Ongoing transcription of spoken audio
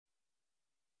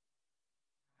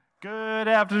Good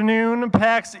afternoon,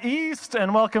 PAX East,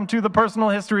 and welcome to the Personal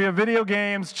History of Video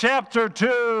Games, Chapter 2.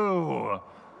 Woo!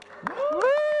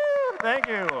 Thank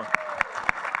you.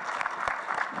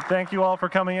 Thank you all for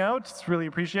coming out. It's really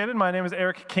appreciated. My name is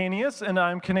Eric Canius, and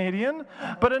I'm Canadian.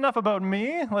 But enough about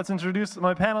me. Let's introduce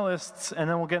my panelists, and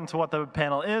then we'll get into what the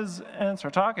panel is and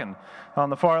start talking.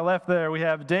 On the far left there, we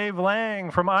have Dave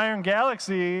Lang from Iron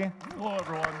Galaxy. Hello,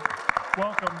 everyone.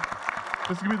 Welcome.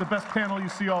 This is going to be the best panel you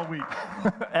see all week.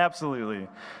 Absolutely. And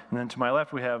then to my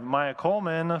left, we have Maya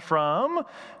Coleman from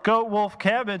Goat Wolf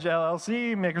Cabbage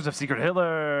LLC, makers of Secret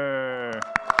Hitler.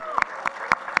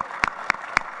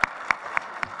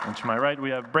 And to my right, we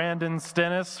have Brandon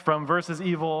Stennis from Versus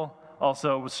Evil,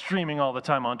 also streaming all the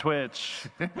time on Twitch.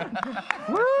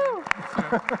 Woo!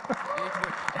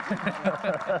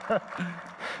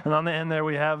 And on the end there,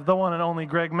 we have the one and only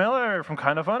Greg Miller from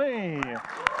Kinda Funny.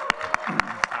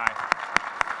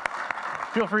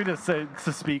 Feel free to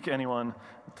speak, anyone,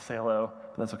 to say hello,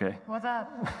 but that's okay. What's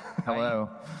up? Hello.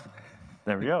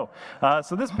 There we go.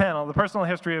 So this panel, the personal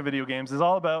history of video games, is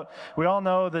all about, we all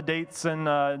know the dates and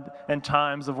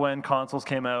times of when consoles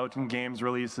came out and games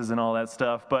releases and all that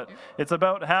stuff, but it's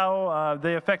about how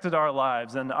they affected our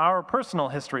lives and our personal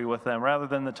history with them rather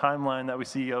than the timeline that we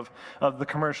see of the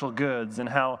commercial goods and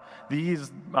how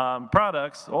these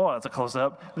products, oh, that's a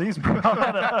close-up, these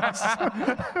products,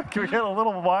 can we get a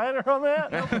little wider on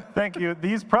that? Thank you.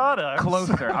 These products.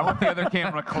 Closer. I want the other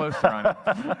camera closer on it.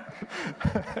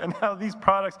 And how these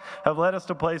products have led us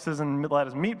to places and let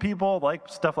us meet people, like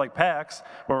stuff like PAX,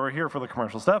 where we're here for the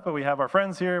commercial stuff, but we have our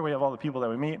friends here, we have all the people that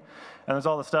we meet, and there's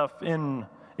all the stuff in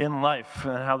life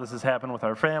and how this has happened with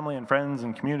our family and friends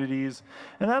and communities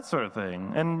and that sort of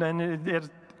thing. And it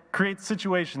creates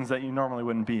situations that you normally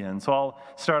wouldn't be in. So I'll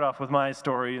start off with my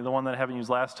story, the one that I haven't used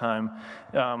last time.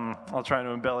 I'll try to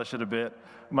embellish it a bit.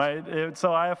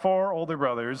 So I have 4 older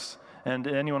brothers, and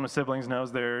anyone with siblings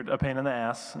knows they're a pain in the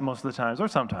ass most of the times, or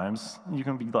sometimes. You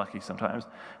can be lucky sometimes.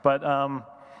 But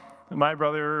my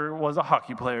brother was a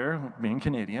hockey player, being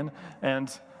Canadian,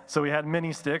 and so we had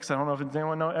mini sticks. I don't know if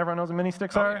everyone knows what mini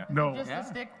sticks are? Yeah. No. Just a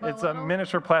stick, but It's a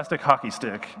miniature plastic hockey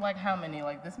stick. Like how many?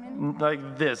 Like this many?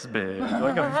 Like this big,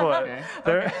 like a foot.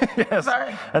 Okay. Yes.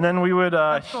 Sorry. And then we would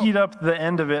cool. heat up the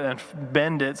end of it and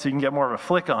bend it so you can get more of a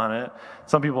flick on it.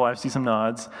 Some people, I see some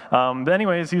nods. But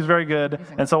anyways, he was very good.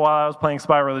 And so while I was playing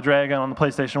Spyro the Dragon on the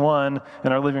PlayStation 1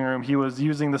 in our living room, he was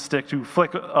using the stick to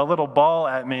flick a little ball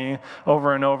at me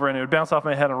over and over, and it would bounce off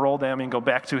my head and roll down me and go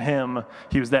back to him.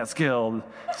 He was that skilled.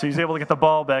 So he was able to get the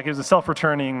ball back. It was a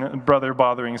self-returning brother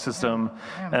bothering system.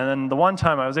 And then the one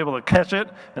time I was able to catch it,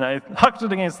 and I hucked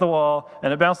it against the wall,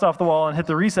 and it bounced off the wall and hit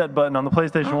the reset button on the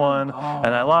PlayStation 1,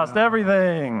 and I lost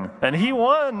everything. And he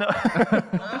won.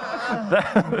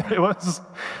 It was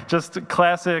just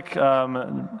classic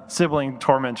sibling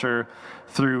tormentor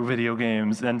through video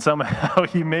games, and somehow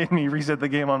he made me reset the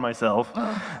game on myself,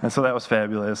 and so that was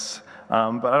fabulous.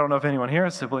 But I don't know if anyone here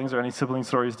has siblings or any sibling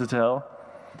stories to tell.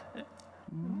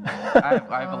 I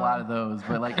have a lot of those,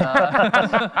 but like,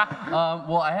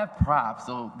 well, I have props,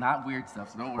 so not weird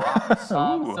stuff, so don't worry.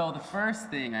 So the first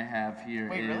thing I have here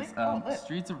is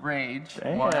Streets of Rage.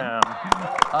 Damn.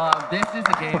 This is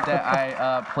a game that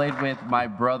I played with my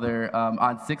brother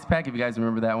on Six Pack, if you guys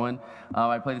remember that one.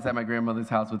 I played this at my grandmother's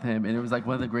house with him, and it was like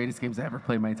one of the greatest games I ever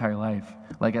played in my entire life,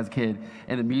 like as a kid.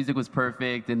 And the music was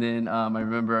perfect, and then I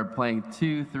remember playing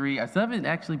 2, 3. I still haven't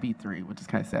actually beat 3, which is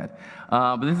kind of sad.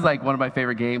 But this is like one of my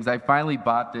favorite games. I finally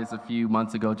bought this a few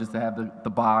months ago just to have the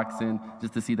box and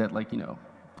just to see that, like, you know,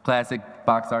 classic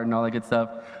box art and all that good stuff.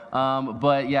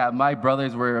 But yeah, my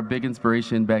brothers were a big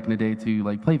inspiration back in the day to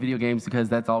like play video games because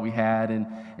that's all we had,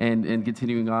 and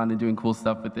continuing on and doing cool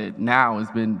stuff with it now has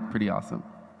been pretty awesome.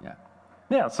 Yeah.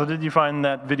 Yeah, so did you find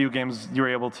that video games, you were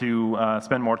able to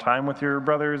spend more time with your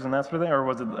brothers and that sort of thing, or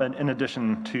was it in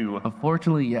addition to?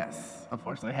 Unfortunately, yes.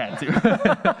 Unfortunately, I had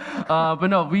to. But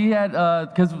no, we had,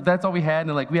 because that's all we had,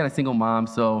 and like we had a single mom,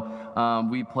 so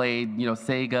we played, you know,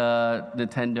 Sega,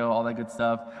 Nintendo, all that good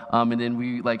stuff. And then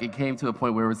we, like, it came to a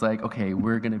point where it was like, okay,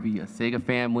 we're gonna be a Sega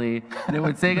family. And then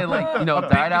when Sega, like, you know,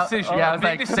 died out, yeah, I was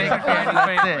like, Sega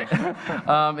family, that's it.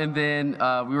 And then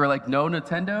we were like, no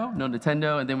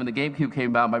Nintendo. And then when the GameCube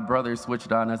came out, my brother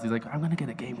switched on us. He's like, I'm gonna get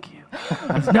a GameCube.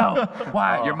 I was, no,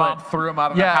 why? Your mom threw him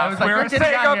out of the house. Yeah, I was like, we're we're a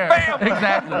getting out Sega of here. family.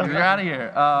 Exactly, we're out of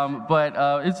here.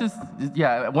 But it's just,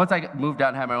 yeah, once I moved out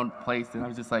and had my own place, then I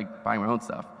was just like buying my own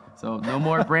stuff. So no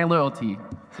more brand loyalty.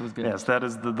 So it was good. Yes, that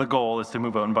is the goal, is to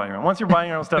move out and buy your own. Once you're buying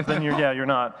your own stuff, then you're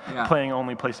not playing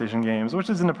only PlayStation games, which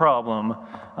isn't a problem.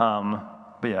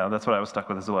 But yeah, that's what I was stuck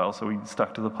with as well. So we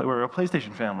stuck to we're a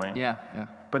PlayStation family. Yeah, yeah.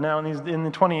 But now in the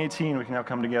 2018, we can now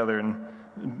come together and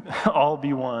all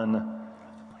be one.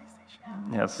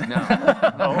 Yes. No.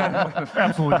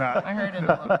 Absolutely not. I heard it.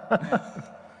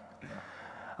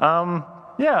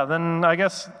 Yeah, then I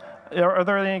guess, are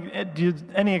there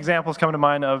any examples come to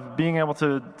mind of being able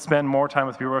to spend more time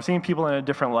with people or seeing people in a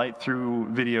different light through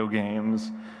video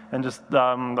games? And just,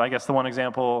 I guess the one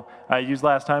example I used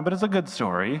last time, but it's a good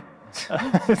story,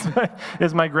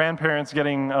 is my grandparents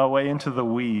getting way into the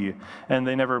Wii. And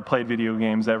they never played video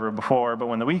games ever before, but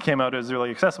when the Wii came out, it was really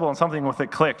accessible and something with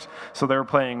it clicked. So they were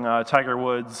playing Tiger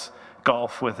Woods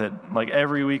golf with it. Like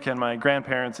every weekend, my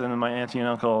grandparents and my auntie and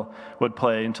uncle would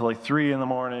play until like 3 in the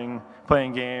morning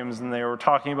playing games, and they were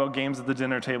talking about games at the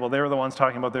dinner table. They were the ones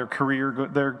talking about their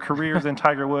careers in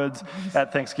Tiger Woods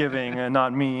at Thanksgiving, and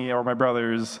not me or my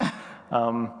brothers.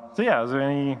 So yeah, is there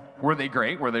any... Were they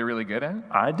great? Were they really good at it?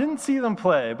 I didn't see them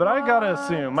play, but I gotta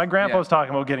assume. My grandpa was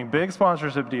talking about getting big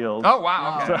sponsorship deals. Oh,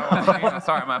 wow. Okay.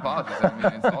 Sorry, my apologies. I didn't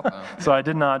mean to insult them. So I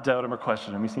did not doubt him or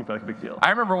question him. He seemed like a big deal.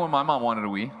 I remember when my mom wanted a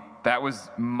Wii. That was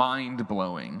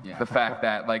mind-blowing. Yeah. The fact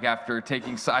that, like, after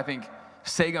taking, I think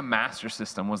Sega Master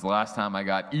System was the last time I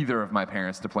got either of my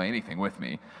parents to play anything with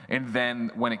me. And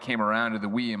then when it came around to the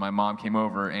Wii and my mom came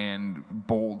over and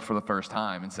bowled for the first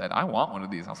time and said, I want one of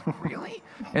these. I was like, really?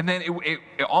 And then it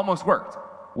almost worked.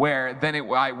 Where then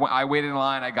I waited in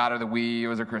line, I got her the Wii, it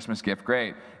was her Christmas gift,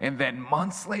 great. And then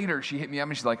months later, she hit me up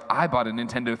and she's like, I bought a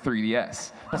Nintendo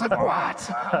 3DS. I was like,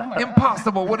 what?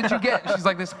 Impossible, what did you get? And she's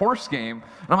like, this horse game.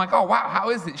 And I'm like, oh, wow, how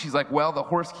is it? She's like, well, the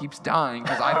horse keeps dying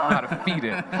because I don't know how to feed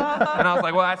it. And I was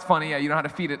like, well, that's funny, yeah, you know how to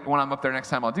feed it. When I'm up there next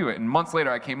time, I'll do it. And months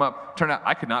later, I came up, turned out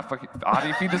I could not how do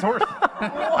you feed this horse?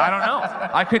 I don't know.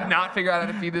 I could not figure out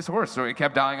how to feed this horse, so it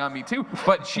kept dying on me too.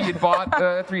 But she had bought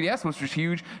a 3DS, which was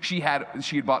huge. She had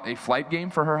bought a flight game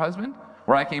for her husband,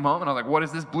 where I came home and I was like, what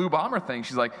is this Blue Bomber thing?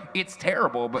 She's like, it's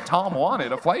terrible, but Tom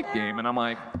wanted a flight game. And I'm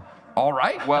like, all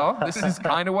right, well, this is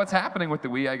kind of what's happening with the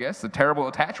Wii, I guess. The terrible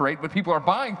attach rate, but people are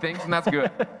buying things, and that's good.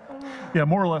 Yeah,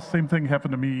 more or less, same thing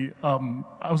happened to me.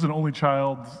 I was an only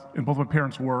child, and both my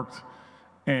parents worked,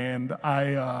 and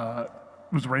I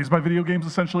was raised by video games,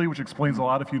 essentially, which explains a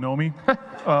lot if you know me.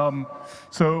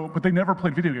 But they never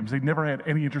played video games. They never had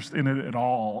any interest in it at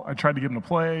all. I tried to get them to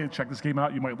play, check this game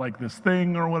out, you might like this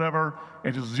thing or whatever,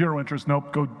 and just zero interest.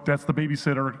 Nope, go, that's the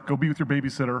babysitter, go be with your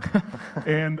babysitter.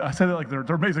 And I said it like they're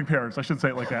amazing parents. I shouldn't say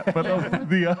it like that. But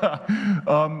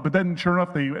but then sure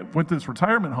enough, they went to this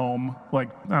retirement home, like,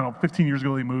 I don't know, 15 years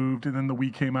ago they moved, and then the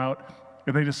Wii came out,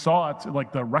 and they just saw it at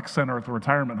like the rec center at the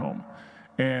retirement home.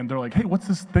 And they're like, hey, what's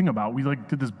this thing about? We like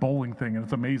did this bowling thing, and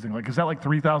it's amazing. Like, is that like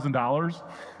 $3,000?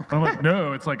 I'm like,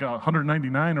 no, it's like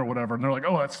 $199 or whatever. And they're like,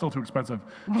 oh, that's still too expensive.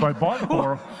 So I bought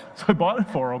it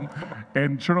for them.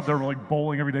 And sure enough, they were like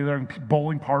bowling every day. They're having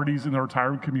bowling parties in the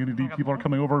retirement community. People are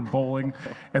coming over and bowling.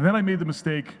 And then I made the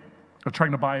mistake of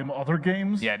trying to buy him other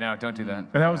games. Yeah, no, don't do that.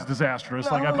 And that was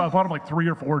disastrous. Like, I bought him like 3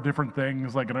 or 4 different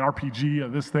things, like an RPG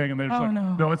of this thing, and they're just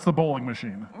no, it's the bowling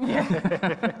machine.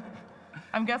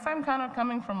 I guess I'm kind of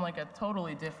coming from like a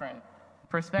totally different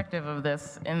perspective of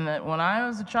this, in that when I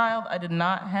was a child, I did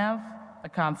not have a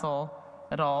console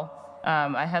at all.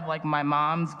 I had like my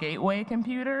mom's gateway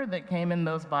computer that came in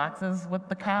those boxes with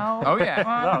the cow. Oh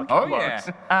yeah. Oh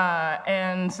yeah.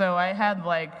 And so I had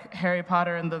like Harry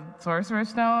Potter and the Sorcerer's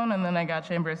Stone, and then I got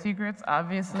Chamber of Secrets,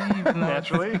 obviously, even though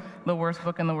Naturally. it's the worst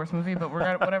book and the worst movie, but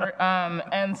whatever.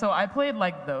 And so I played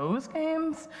like those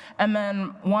games, and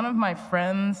then one of my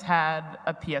friends had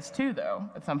a PS2 though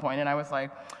at some point, and I was like,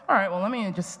 all right, well let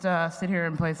me just sit here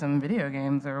and play some video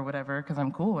games or whatever, because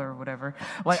I'm cool or whatever.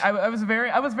 Like I was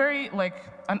very like,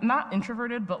 I'm not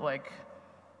introverted, but like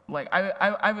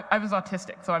I was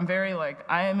autistic, so I'm very like,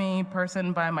 I am a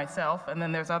person by myself, and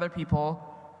then there's other people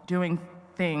doing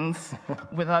things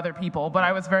with other people, but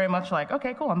I was very much like,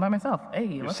 okay, cool, I'm by myself. Hey,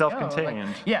 You're let's self-contained. go.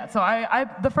 Like, yeah, so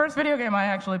the first video game I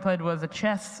actually played was a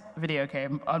chess video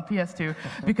game on PS2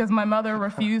 because my mother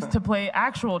refused to play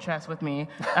actual chess with me,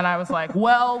 and I was like,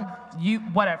 well,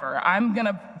 whatever, I'm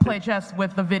gonna play chess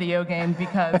with the video game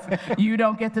because you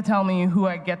don't get to tell me who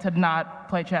I get to not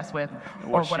play chess with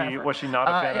or whatever. Was she not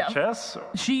a fan of chess?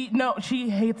 She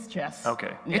hates chess.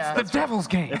 Okay. Yeah. It's the devil's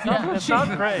game. It's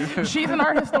not great. She's an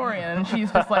art historian, and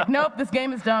she's just like, nope, this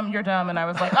game is dumb, you're dumb. And I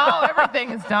was like, oh,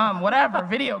 everything is dumb, whatever,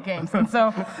 video games. And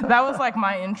so that was like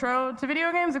my intro to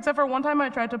video games, except for one time I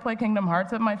tried to play Kingdom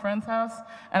Hearts at my friend's house,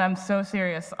 and I'm so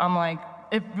serious. I'm like,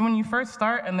 when you first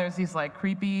start and there's these like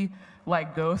creepy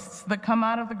like ghosts that come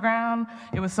out of the ground,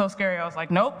 it was so scary. I was like,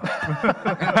 nope. Nope.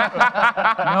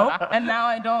 And now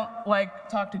I don't like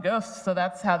talk to ghosts, so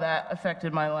that's how that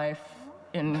affected my life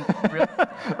in real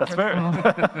That's fair.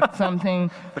 something.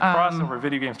 The crossover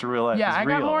video games to real life Yeah, is I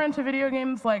real. got more into video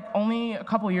games like only a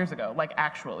couple years ago, like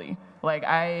actually. Like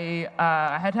I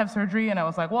had to have surgery and I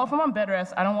was like, well, if I'm on bed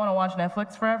rest, I don't want to watch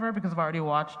Netflix forever because I've already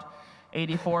watched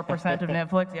 84% of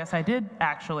Netflix. Yes, I did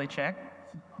actually check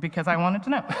because I wanted to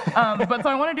know. But so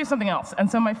I want to do something else. And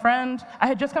so my friend, I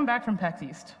had just come back from PAX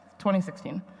East,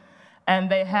 2016. And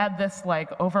they had this like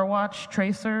Overwatch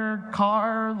tracer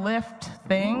car lift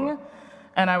thing.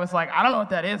 And I was like, I don't know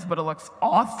what that is, but it looks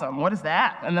awesome. What is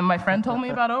that? And then my friend told me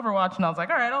about Overwatch, and I was like,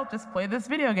 all right, I'll just play this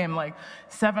video game like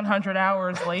 700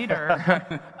 hours later.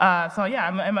 So yeah,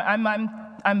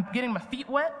 I'm getting my feet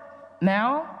wet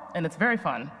now, and it's very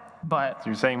fun. But So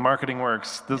you're saying marketing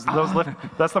works. Those lift,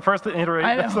 that's the first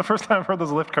iteration. That's the first time I've heard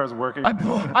those lift cars working.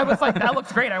 I was like, that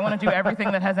looks great. I want to do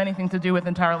everything that has anything to do with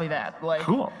entirely that. Like,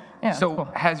 Cool. Yeah, So cool.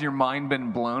 has your mind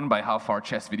been blown by how far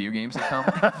chess video games have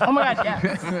come? Oh my God,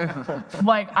 yes.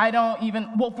 Like, I don't even,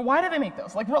 well, why do they make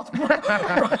those? Like, real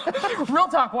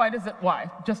talk, why?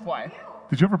 Just why?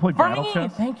 Did you ever play For Battle me,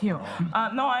 Chess? thank you.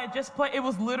 No, I just played, it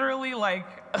was literally like,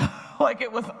 like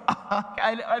it was,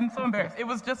 I'm so embarrassed. It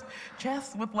was just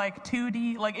chess with like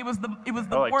 2D, like it was the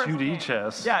like worst 2D game.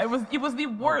 chess. Yeah, it was the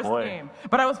worst boy. game.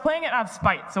 But I was playing it out of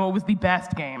spite, so it was the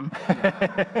best game.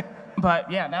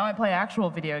 But yeah, now I play actual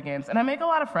video games, and I make a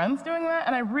lot of friends doing that,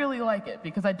 and I really like it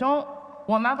because I don't,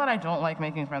 well, not that I don't like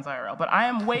making friends IRL, but I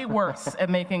am way worse at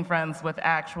making friends with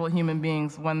actual human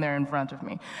beings when they're in front of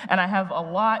me. And I have a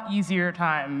lot easier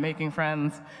time making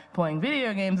friends playing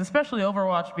video games, especially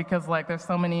Overwatch, because like there's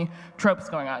so many tropes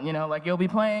going on, you know, like you'll be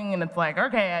playing and it's like,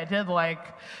 okay, I did like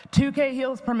 2K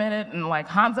heals per minute and like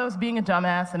Hanzo's being a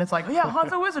dumbass, and it's like, yeah,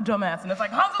 Hanzo is a dumbass, and it's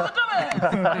like, Hanzo's a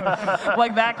dumbass.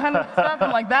 Like that kind of stuff,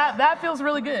 and like that feels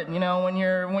really good, you know, when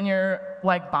you're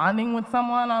like bonding with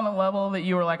someone on a level that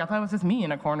you were like, I thought it was just me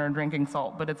in a corner drinking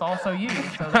salt, but it's also you,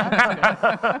 so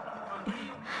that's good.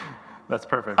 That's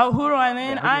perfect. Oh, who do I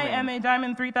mean? Yeah, who do I you am mean? a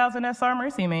Diamond 3000 SR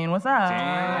Mercy main. What's up?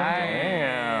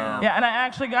 Damn. Yeah, and I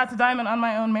actually got to Diamond on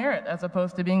my own merit as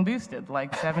opposed to being boosted,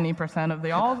 like 70% of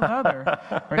all the other.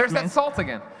 There's that salt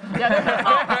again. Yeah, there's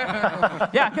that salt.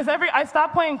 Yeah, because I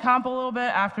stopped playing comp a little bit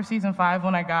after season 5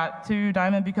 when I got to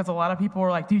Diamond because a lot of people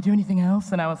were like, do you do anything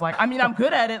else? And I was like, I mean, I'm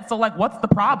good at it, so like, what's the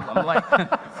problem?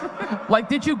 Like,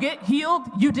 did you get healed?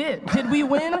 You did. Did we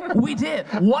win? We did.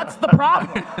 What's the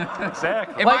problem?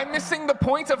 Exactly. Am I missing the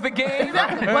point of the game?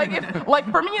 Exactly. Like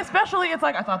for me especially, it's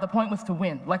like I thought the point was to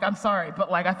win. Like I'm sorry,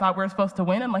 but like I thought we were supposed to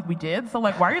win, and like we did. So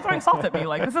like, why are you throwing salt at me?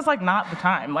 Like this is like not the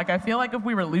time. Like I feel like if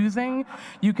we were losing,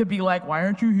 you could be like, why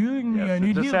aren't you healing me? Yes, I it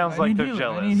need just healing. sounds I like need they're healing.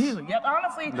 I jealous. need healing. Yeah,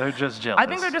 honestly. They're just jealous. I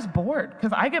think they're just bored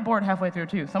because I get bored halfway through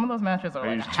too. Some of those matches are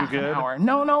you like just too half an good? hour.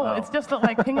 No, Oh. it's just that,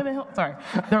 like King of the Hill. Sorry,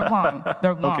 they're long.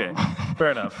 They're long. Okay,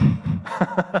 fair enough.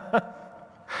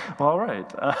 Well, all right.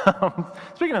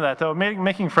 Speaking of that, though,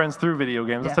 making friends through video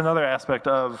games, that's Yes. another aspect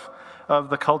of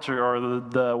the culture or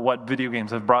the what video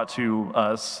games have brought to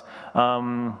us.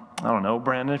 I don't know,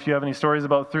 Brandon, if you have any stories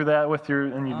about through that with your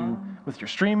with your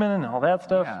streaming and all that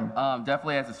stuff. Yeah,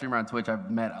 definitely as a streamer on Twitch, I've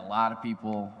met a lot of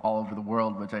people all over the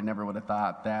world, which I never would have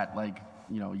thought that, like,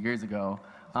 years ago.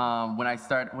 When I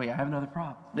started, wait, I have another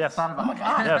prop. Yes. Thought about, oh my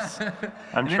God. Yes.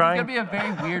 I'm This trying. is gonna be a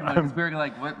very weird one because we're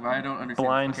like, what? I don't understand.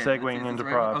 Blind Okay, segueing is this into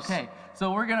right? props. Okay,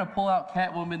 so we're gonna pull out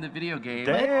Catwoman, the video game.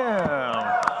 Damn.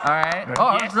 All right.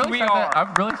 Oh, Yes, I'm really we shocked are.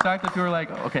 I'm really shocked that you were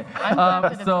like, okay. shocked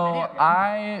that it's a So video game.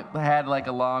 I had like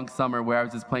a long summer where I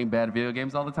was just playing bad video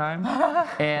games all the time,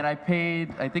 and I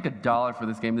paid I think $1 for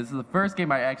this game. This is the first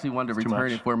game I actually wanted to That's too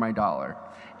return much. it for my $1.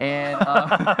 And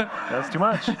That's too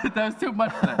much. that was too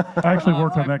much for that. I actually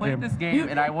worked on I that played game. this game,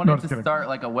 and I wanted just to kidding. start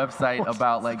like a website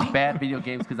about like bad video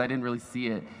games because I didn't really see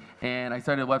it. And I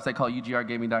started a website called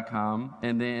ugrgaming.com,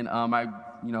 and then I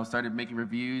started making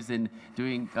reviews and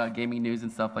doing gaming news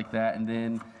and stuff like that. And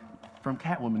then from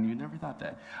Catwoman, you never thought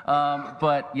that,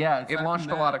 but yeah, It aside launched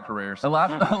from a lot that- of careers. a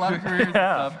lot of careers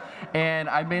Yeah. and stuff. And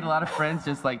I made a lot of friends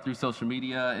just like through social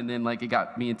media, and then like it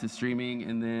got me into streaming,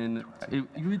 and then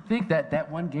you would think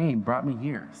that one game brought me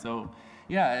here. So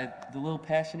yeah, the little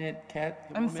passionate cat.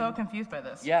 I'm woman. so confused by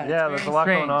this. Yeah, Yeah, it's there's very a lot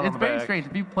going strange. on in It's the very back. strange.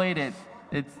 If you played it,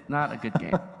 it's not a good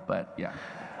game, but yeah.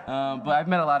 But I've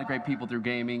met a lot of great people through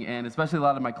gaming, and especially a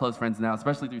lot of my close friends now,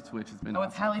 especially through Twitch. It's been Oh,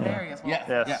 it's awesome. Halle Berry as well.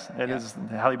 Yeah. Yes, Yeah, it yeah. is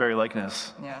the Halle Berry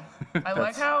likeness. Yeah. I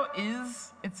like how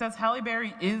it says Halle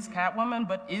Berry is Catwoman,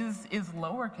 but is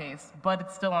lowercase, but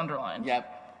it's still underlined.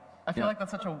 Yep. I feel Yep. like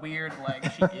that's such a weird, like,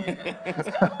 she is. Do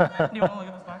you want to look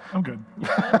at this box? I'm good.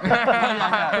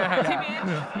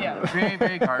 TBH? Yeah. Very,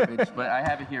 very garbage, but I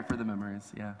have it here for the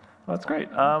memories. Yeah. Well, that's great.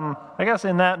 I guess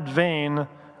in that vein,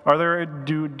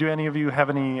 do any of you have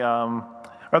any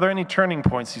are there any turning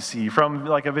points you see from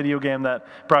like a video game that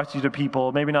brought you to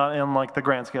people, maybe not in like the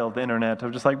grand scale of the internet,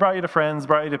 of just like brought you to friends,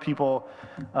 brought you to people,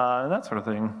 and that sort of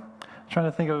thing? Trying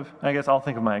to think of, I guess I'll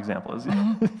think of my example.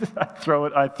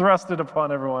 I thrust it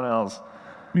upon everyone else.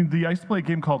 I mean, I used to play a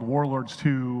game called Warlords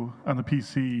 2 on the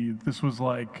PC. This was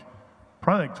like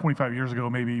probably like 25 years ago,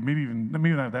 maybe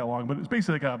not that long, but it's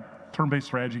basically like a turn-based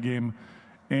strategy game.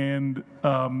 And me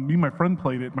and my friend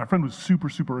played it. My friend was super,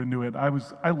 super into it.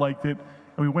 I liked it,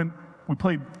 and we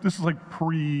played. This is like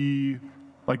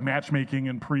like matchmaking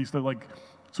and stuff like.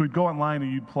 So we'd go online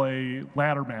and you'd play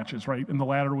ladder matches, right? And the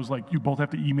ladder was like, you both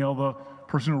have to email the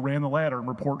person who ran the ladder and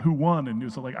report who won, and it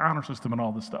was like honor system and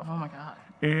all this stuff. Oh my God.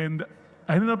 And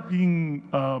I ended up being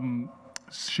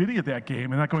shitty at that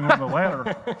game and not going on the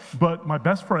ladder. But my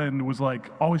best friend was like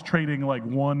always trading like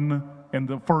one and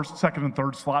the first, second, and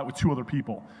third slot with 2 other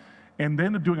people. And they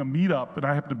ended up doing a meetup, and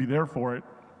I happened to be there for it.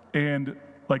 And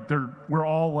like we're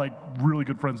all like really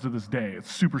good friends to this day.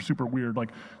 It's super, super weird.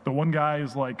 Like the one guy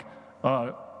is like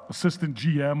assistant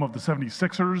GM of the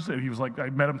 76ers, and he was like, I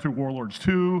met him through Warlords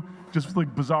 2, just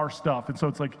like bizarre stuff. And so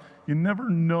it's like, you never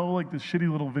know like this shitty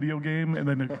little video game and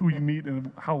then who you meet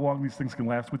and how long these things can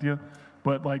last with you.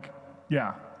 But like,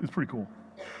 yeah, it's pretty cool.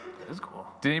 It's cool.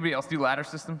 Did anybody else do ladder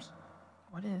systems?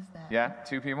 What is that? Yeah,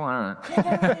 2 people. I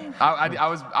don't know.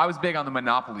 I was big on the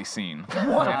Monopoly scene.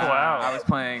 Wow. I was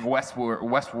playing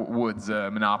Westwood's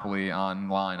Monopoly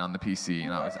online on the PC,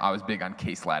 and I was big on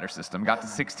case ladder system. Got to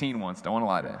 16 once. Don't want to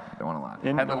lie to you. Don't want to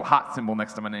lie. Had a little hot symbol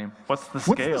next to my name. What's the What's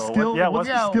the scale? skill? What's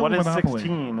the skill What of is Monopoly?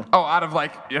 16? Oh, out of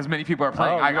like as many people are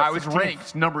playing, Oh, you got I was 16th.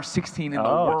 ranked number 16 in the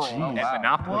Oh, world jeez. at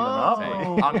Monopoly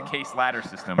on the case ladder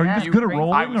system. Are you just good at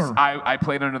rolling? I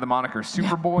played under the moniker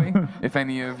Superboy. If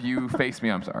any of you face me,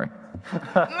 I'm sorry.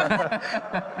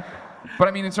 But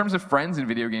I mean, in terms of friends in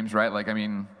video games, right? Like, I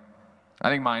mean, I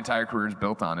think my entire career is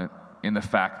built on it, in the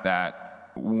fact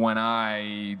that when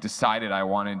I decided I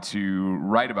wanted to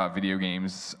write about video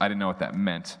games, I didn't know what that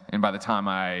meant. And by the time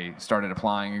I started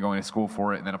applying and going to school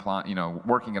for it, and then applying,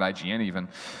 working at IGN even,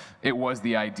 it was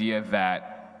the idea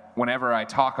that whenever I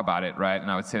talk about it, right,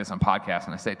 and I would say this on podcasts,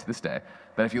 and I say it to this day,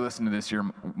 that if you listen to this, you're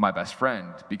my best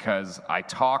friend, because I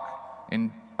talk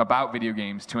about video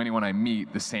games to anyone I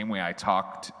meet the same way I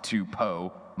talked to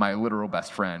Poe, my literal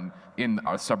best friend, in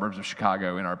our suburbs of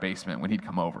Chicago in our basement when he'd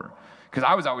come over. Because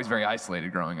I was always very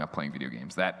isolated growing up playing video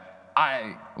games, that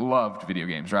I loved video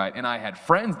games, right? And I had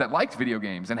friends that liked video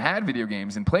games and had video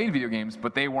games and played video games,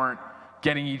 but they weren't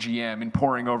getting EGM and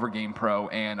poring over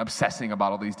GamePro and obsessing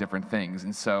about all these different things.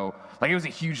 And so, like, it was a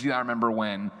huge deal. I remember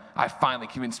when I finally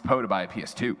convinced Poe to buy a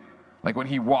PS2. Like when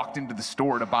he walked into the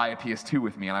store to buy a PS2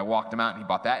 with me, and I walked him out, and he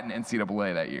bought that in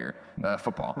NCAA that year,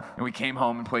 football. And we came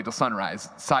home and played till sunrise,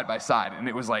 side by side. And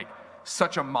it was like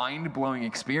such a mind-blowing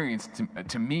experience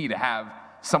to me to have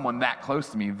someone that close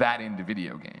to me that into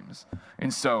video games.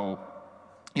 And so,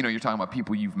 you're talking about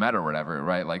people you've met or whatever,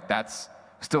 right? Like that's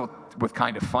still with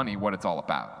kind of funny what it's all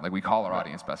about. Like we call our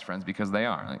audience best friends because they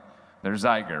are. Like they're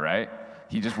Zyger, right?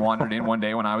 He just wandered in one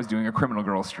day when I was doing a Criminal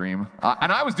Girl stream,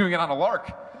 and I was doing it on a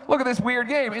lark. Look at this weird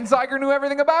game. And Zyger knew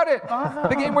everything about it.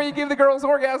 The game where you give the girls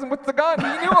orgasm with the gun.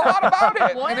 He knew a lot about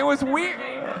it. And it was weird.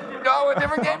 No, a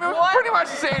different game. It was pretty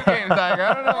much the same game, Zyger.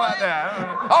 I don't know about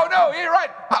that. Oh, no, you're right.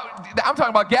 I'm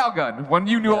talking about Galgun, when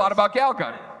you knew a lot about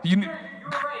Galgun.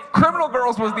 Criminal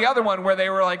Girls was the other one where they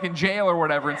were like in jail or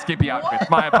whatever in skimpy outfits.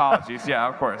 My apologies. Yeah,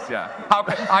 of course, yeah.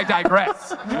 I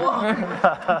digress.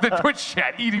 The Twitch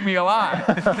chat eating me alive.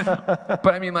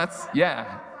 But I mean, I'm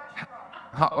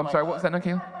sorry, what was that,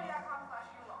 Nikhil?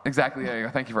 Exactly, yeah,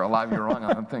 thank you for allowing me to wrong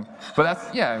on that thing. But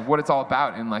that's, what it's all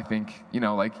about. And I think,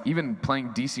 like even playing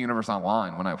DC Universe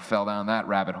Online, when I fell down that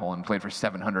rabbit hole and played for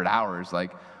 700 hours,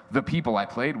 like the people I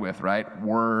played with, right,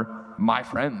 were my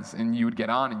friends. And you would get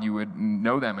on and you would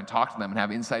know them and talk to them and have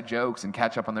inside jokes and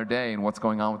catch up on their day and what's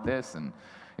going on with this. And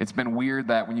it's been weird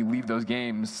that when you leave those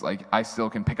games, like I still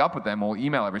can pick up with them. We'll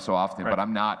email every so often, but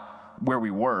I'm not where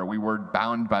we were. We were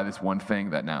bound by this one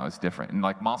thing that now is different. And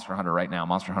like Monster Hunter right now,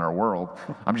 Monster Hunter World,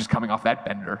 I'm just coming off that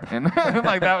bender. And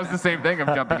like that was the same thing of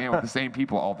jumping in with the same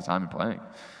people all the time and playing.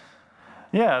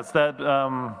 Yeah, it's that,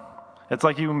 it's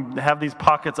like you have these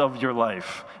pockets of your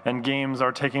life, and games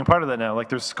are taking part of that now. Like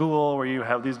there's school where you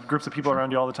have these groups of people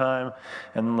around you all the time.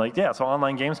 And like, so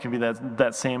online games can be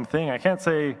that same thing. I can't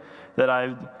say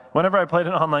that whenever I played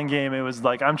an online game, it was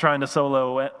like I'm trying to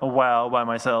solo a WoW by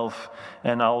myself,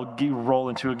 and I'll roll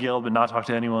into a guild but not talk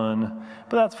to anyone.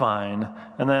 But that's fine.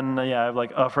 And then I have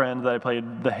like a friend that I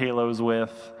played the Halos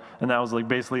with, and that was like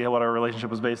basically what our relationship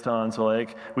was based on. So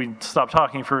like we stopped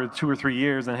talking for 2 or 3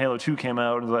 years, and Halo 2 came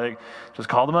out, and it was like just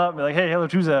called him up, and be like, hey, Halo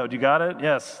 2's out, you got it?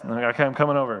 Yes. And I'm like, okay, I'm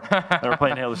coming over. And we're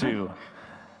playing Halo 2.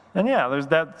 And yeah, there's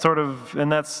that sort of,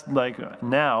 and that's like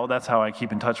now, that's how I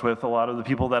keep in touch with a lot of the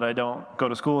people that I don't go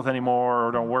to school with anymore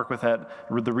or don't work with at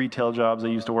the retail jobs I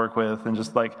used to work with. And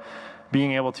just like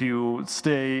being able to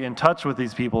stay in touch with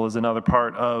these people is another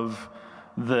part of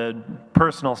the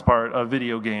personal part of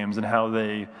video games and how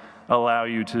they allow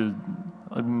you to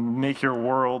make your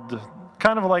world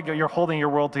kind of like you're holding your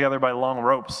world together by long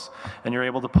ropes, and you're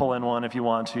able to pull in one if you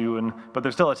want to, but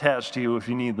they're still attached to you if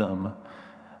you need them.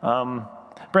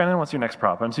 Brandon, what's your next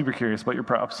prop? I'm super curious about your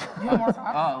props.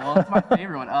 Well, it's my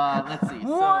favorite one. Let's see.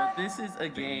 So this is a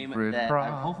game that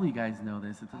hopefully you guys know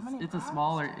this. It's a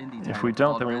smaller indie title. If we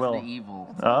don't, then we will. Resident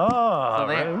Evil. Oh,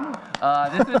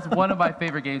 So this is one of my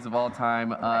favorite games of all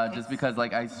time, just because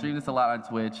like I stream this a lot on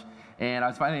Twitch. And I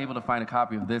was finally able to find a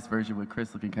copy of this version with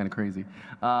Chris looking kind of crazy.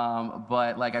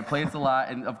 But like I played this a lot,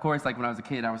 and of course, like when I was a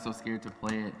kid, I was so scared to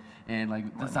play it. And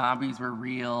like the zombies were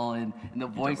real, and the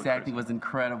voice acting was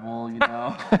incredible, you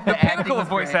know. The pinnacle of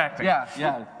voice acting. Yeah,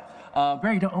 yeah.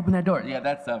 Barry, don't open that door. Yeah,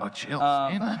 that's Oh, chill.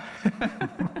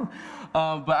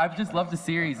 but I've just loved the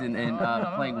series and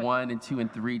playing 1 and 2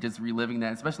 and 3, just reliving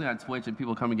that, especially on Twitch and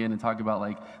people coming in and talking about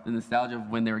like the nostalgia of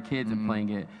when they were kids and playing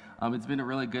it. It's been a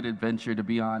really good adventure to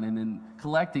be on, and then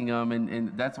collecting them,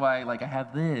 and that's why like I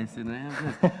have this and I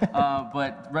have this.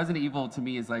 But Resident Evil to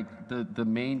me is like the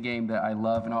main game that I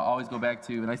love, and I'll always go back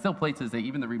to, and I still play to this day,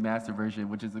 even the remastered version,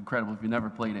 which is incredible. If you've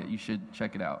never played it, you should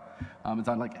check it out. It's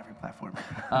on like every platform.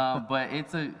 But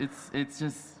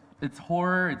it's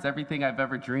horror. It's everything I've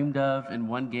ever dreamed of in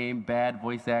one game. Bad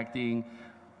voice acting,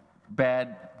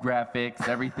 bad graphics,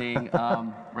 everything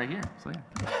right here. So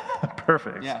yeah.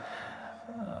 perfect. Yeah.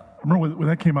 I remember when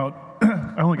that came out,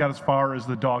 I only got as far as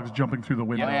the dogs jumping through the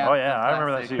window. Oh yeah, I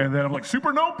remember that too. And then I'm like,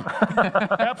 super nope.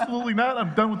 Absolutely not.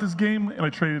 I'm done with this game. And I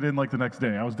traded in like the next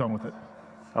day. I was done with it.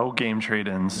 Oh, game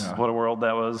trade-ins. Yeah. What a world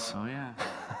that was. Oh yeah.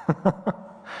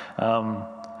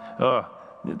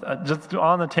 Just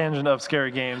on the tangent of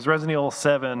scary games, Resident Evil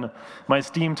 7, my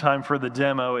Steam time for the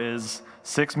demo is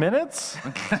 6 minutes.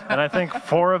 And I think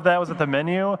 4 of that was at the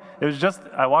menu. It was just,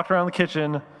 I walked around the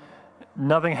kitchen,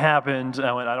 nothing happened.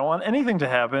 I went, I don't want anything to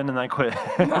happen, and I quit.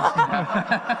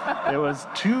 It was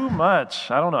too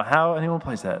much. I don't know how anyone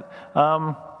plays that.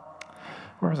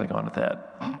 Where was I going with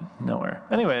that? Nowhere.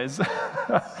 Anyways,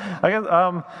 I guess,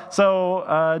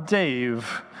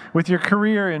 Dave, with your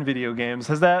career in video games,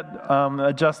 has that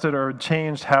adjusted or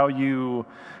changed how you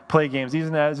play games,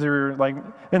 even as you're like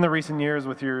in the recent years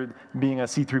with your being a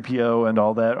C3PO and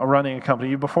all that, or running a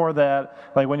company? Before that,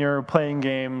 like when you're playing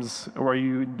games, were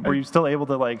you still able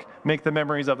to like make the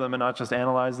memories of them and not just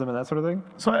analyze them and that sort of thing?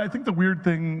 So I think the weird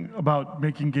thing about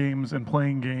making games and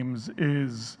playing games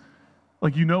is,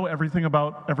 like, you know everything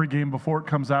about every game before it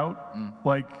comes out.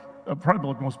 Like, probably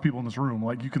like most people in this room,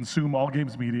 like you consume all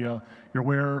games media. You're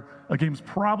aware a game's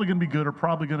probably going to be good or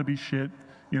probably going to be shit.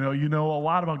 You know a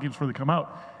lot about games before they come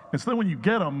out. And so then when you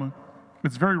get them,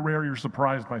 it's very rare you're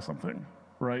surprised by something,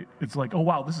 right? It's like, oh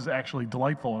wow, this is actually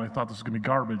delightful, and I thought this was going to be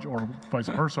garbage, or vice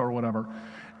versa, or whatever.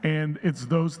 And it's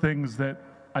those things that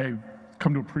I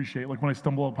come to appreciate. Like when I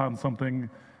stumble upon something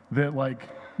that, like,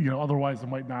 otherwise I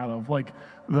might not have. Like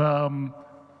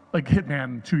like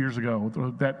Hitman 2 years ago,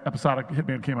 that episodic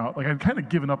Hitman came out. Like I'd kind of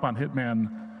given up on Hitman.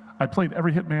 I played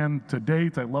every Hitman to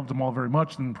date. I loved them all very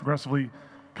much, and progressively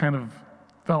kind of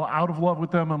fell out of love with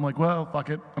them. I'm like, well, fuck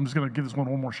it. I'm just gonna give this one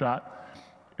more shot.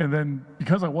 And then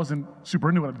because I wasn't super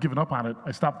into it, I'd given up on it.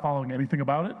 I stopped following anything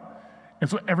about it. And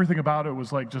so everything about it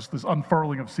was like just this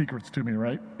unfurling of secrets to me,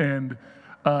 right? And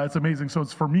it's amazing. So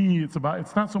for me, it's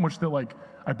not so much that like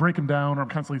I break them down, or I'm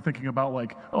constantly thinking about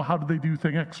like, oh, how did they do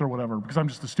thing X or whatever, because I'm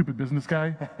just a stupid business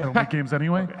guy. I don't make games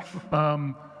anyway.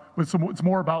 But it's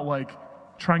more about like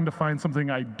trying to find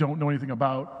something I don't know anything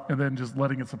about and then just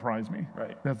letting it surprise me.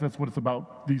 Right. That's what it's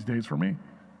about these days for me,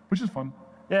 which is fun.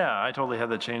 Yeah, I totally had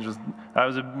that change.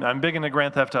 I'm big into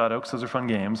Grand Theft Auto because those are fun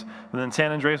games. And then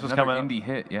San Andreas was coming. Another indie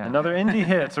hit, yeah. Another indie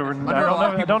hit. So I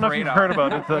don't know if you've heard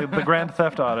about it, the Grand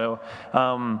Theft Auto.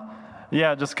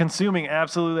 Yeah, just consuming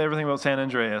absolutely everything about San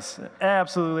Andreas,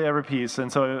 absolutely every piece. And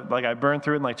so like I burned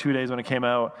through it in like 2 days when it came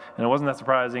out, and it wasn't that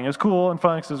surprising. It was cool and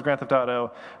fun because it was Grand Theft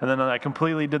Auto. And then I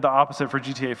completely did the opposite for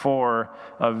GTA 4.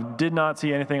 Did not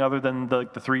see anything other than the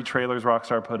 3 trailers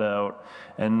Rockstar put out.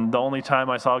 And the only time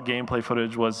I saw gameplay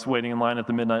footage was waiting in line at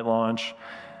the midnight launch,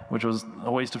 which was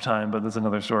a waste of time, but that's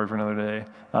another story for another day.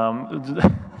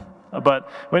 But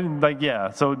when, like,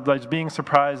 yeah, so like being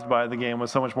surprised by the game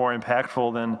was so much more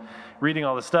impactful than reading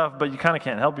all the stuff. But you kind of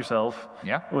can't help yourself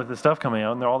with the stuff coming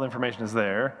out, and all the information is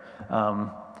there.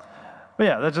 But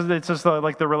yeah, it's just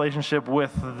like the relationship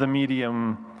with the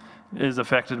medium is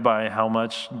affected by how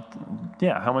much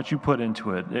you put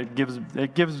into it.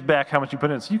 It gives back how much you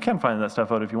put in. So you can find that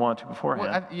stuff out if you want to beforehand.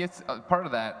 Well, it's part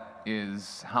of that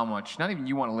is how much, not even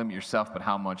you want to limit yourself, but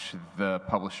how much the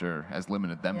publisher has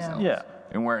limited themselves. Yeah.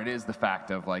 And where it is the fact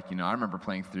of, like, you know, I remember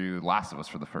playing through Last of Us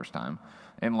for the first time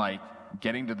and, like,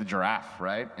 getting to the giraffe,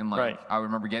 right? And, like, I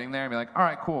remember getting there and be like, all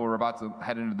right, cool, we're about to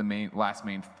head into the last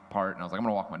main part. And I was like, I'm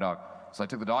going to walk my dog. So I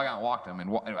took the dog out and walked him,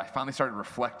 and I finally started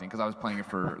reflecting because I was playing it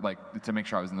for, like, to make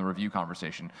sure I was in the review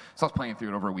conversation. So I was playing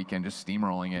through it over a weekend, just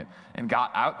steamrolling it, and got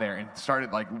out there and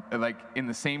started, like in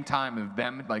the same time of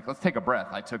them, like, let's take a breath.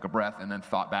 I took a breath and then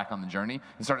thought back on the journey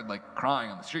and started, like,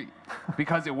 crying on the street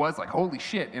because it was like, holy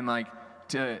shit, and, like,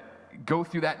 to go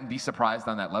through that and be surprised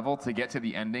on that level, to get to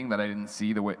the ending that I didn't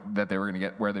see the way that they were going to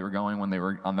get, where they were going when they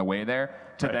were on the way there,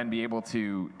 to then be able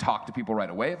to talk to people right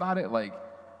away about it, like,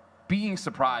 being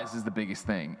surprised is the biggest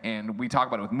thing. And we talk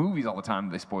about it with movies all the time,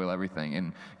 they spoil everything.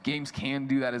 And games can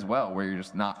do that as well, where you're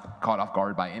just not caught off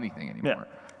guard by anything anymore.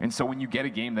 And so when you get a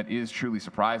game that is truly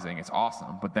surprising, it's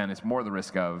awesome. But then it's more the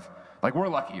risk of, like, we're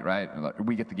lucky, right?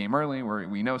 We get the game early,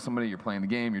 we know somebody, you're playing the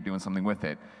game, you're doing something with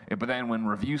it. But then when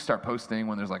reviews start posting,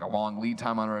 when there's, like, a long lead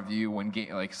time on a review, when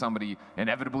like somebody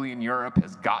inevitably in Europe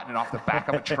has gotten it off the back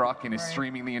of a truck and is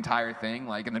streaming the entire thing,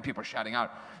 like, and then people are shouting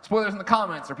out spoilers in the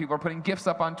comments, or people are putting GIFs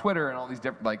up on Twitter and all these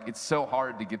different, like, it's so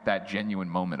hard to get that genuine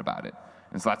moment about it.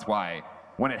 And so that's why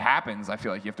when it happens, I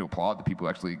feel like you have to applaud the people who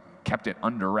actually kept it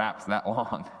under wraps that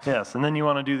long. Yes, and then you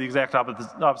want to do the exact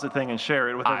opposite thing and share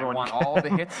it with everyone. I want all the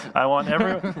hits. I want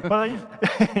everyone. Well,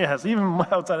 yes, even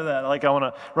outside of that, like, I want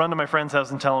to run to my friend's house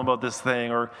and tell them about this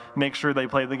thing, or make sure they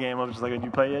play the game. I'm just like, did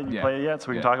you play it? You play it yet? So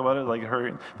we can talk about it. Like,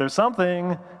 hurry. There's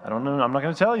something. I don't know. I'm not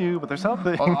going to tell you, but there's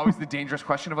something. Always the dangerous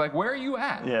question of, like, where are you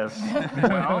at? Yes.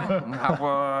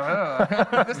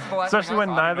 This is the last especially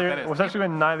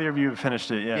when neither of you have finished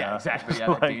it. Yeah. Yeah, exactly. Yeah,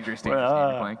 that dangerous game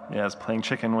you're playing. Yes, playing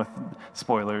chicken with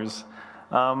spoilers.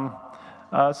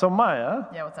 So Maya.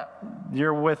 Yeah, what's up?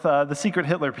 You're with the Secret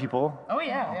Hitler people. Oh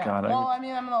yeah, yeah. God, well, I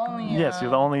mean, I'm the only. Yes,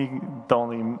 you're the only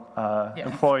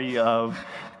employee of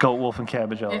Goat Wolf and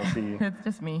Cabbage LLC. It's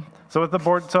just me. So with the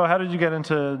board, so how did you get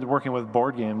into working with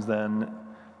board games then?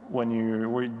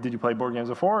 Did you play board games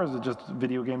before, or is it just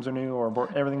video games are new, or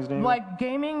everything's new? Like,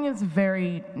 gaming is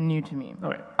very new to me.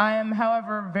 Okay. I am,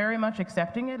 however, very much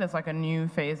accepting it as, like, a new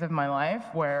phase of my life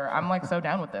where I'm, like, so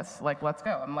down with this. Like, let's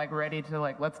go. I'm, like, ready to,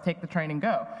 like, let's take the train and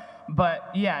go. But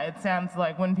yeah, it sounds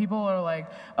like when people are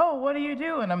like, oh, what do you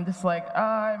do? And I'm just like,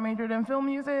 I majored in film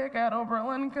music at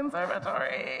Oberlin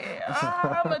Conservatory.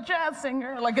 I'm a jazz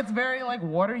singer. Like, it's very like,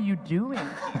 what are you doing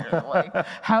here? Like,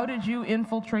 how did you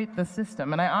infiltrate the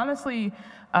system? And I honestly,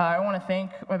 I want to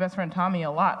thank my best friend Tommy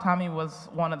a lot. Tommy was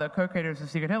one of the co-creators of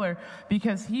Secret Hitler,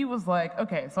 because he was like,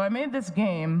 okay, so I made this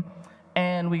game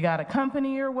and we got a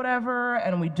company or whatever,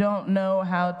 and we don't know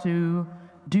how to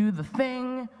do the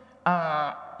thing.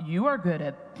 You are good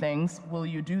at things. Will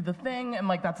you do the thing? And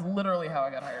like, that's literally how I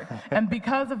got hired. And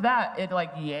because of that, it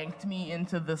like yanked me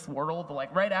into this world.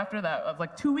 Like right after that, of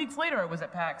like 2 weeks later, I was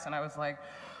at PAX and I was like,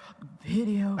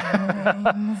 video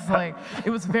games. Like, it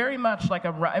was very much like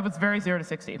it was very 0 to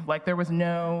 60. Like, there was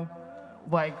no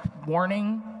like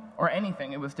warning or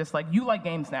anything. It was just like, you like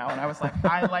games now. And I was like,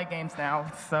 I like games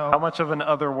now. So how much of an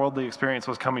otherworldly experience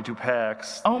was coming to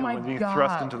PAX? Oh my when being God.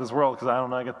 thrust into this world? Because I don't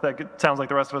know, it sounds like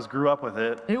the rest of us grew up with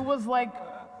it. It was like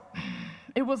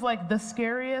the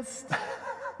scariest,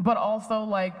 but also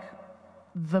like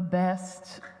the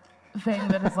best thing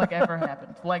that has like ever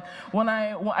happened. Like when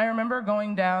I remember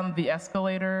going down the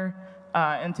escalator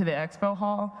into the expo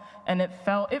hall, and it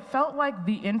felt like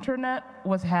the internet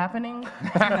was happening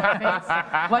to my face.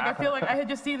 Like, I feel like I had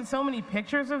just seen so many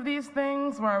pictures of these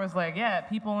things where I was like, yeah,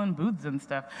 people in booths and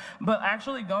stuff. But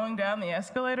actually going down the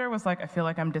escalator was like, I feel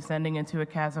like I'm descending into a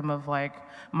chasm of like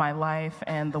my life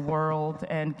and the world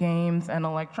and games and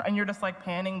and you're just like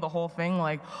panning the whole thing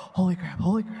like, holy crap,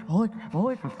 holy crap, holy crap,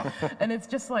 holy crap. And it's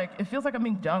just like, it feels like I'm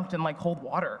being dunked in like cold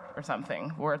water or something,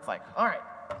 where it's like, all right,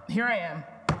 here I am.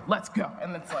 let's go.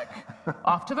 And it's like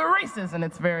off to the races. And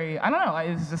it's very, I don't know.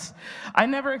 I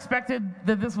never expected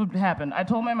that this would happen. I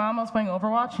told my mom I was playing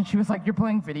Overwatch, and she was like, you're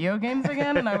playing video games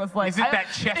again? And I was like, Is it that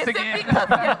chest again?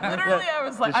 Yeah, literally, I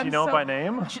was like, Does she know it by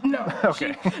name?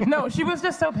 No, she was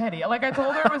just so petty. Like, I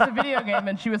told her it was a video game,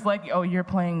 and she was like, oh, you're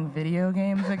playing video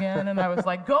games again? And I was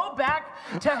like, go back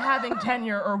to having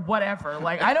tenure or whatever.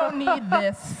 Like, I don't need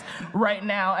this right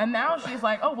now. And now she's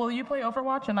like, oh, well, you play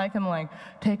Overwatch, and I can, like,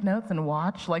 take notes and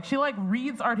watch. Like, she, like,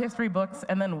 reads art history books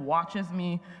and then watches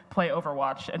me play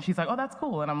Overwatch. And she's like, oh, that's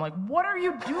cool. And I'm like, what are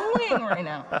you doing right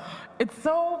now? It's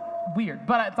so weird.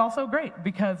 But it's also great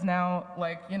because now,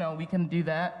 like, you know, we can do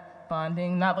that.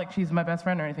 Bonding, not like she's my best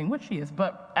friend or anything, which she is,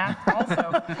 but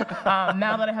also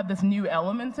now that I have this new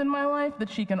element in my life that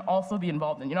she can also be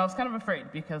involved in. You know, I was kind of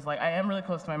afraid because like I am really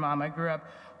close to my mom. I grew up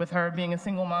with her being a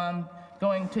single mom,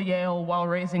 going to Yale while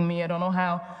raising me. I don't know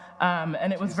how.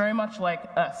 And it was very much like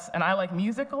us. And I like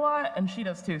music a lot, and she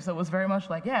does too. So it was very much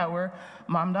like, yeah, we're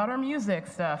mom-daughter music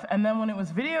stuff. And then when it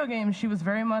was video games, she was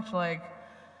very much like,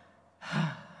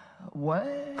 what?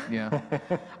 Yeah.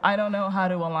 I don't know how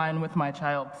to align with my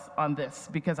child on this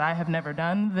because I have never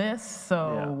done this,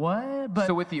 so what? But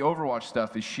so with the Overwatch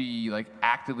stuff, is she like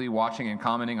actively watching and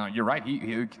commenting on, you're right,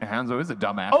 Hanzo is a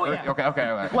dumbass. Oh, yeah.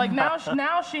 Okay. Like now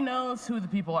she knows who the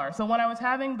people are. So when I was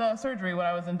having the surgery, when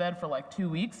I was in bed for like 2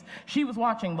 weeks, she was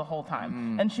watching the whole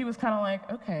time. And she was kind of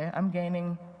like, okay, I'm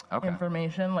gaining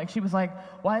information. Like she was like,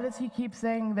 why does he keep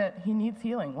saying that he needs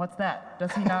healing? What's that?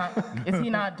 Does he not, is he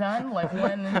not done? Like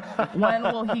when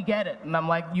will he get it? And I'm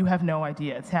like, you have no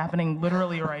idea. It's happening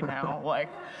literally right now. Like,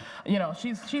 you know,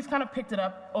 she's kind of picked it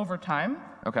up over time.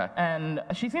 Okay. And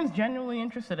she seems genuinely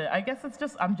interested in it. I guess it's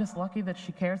just, I'm just lucky that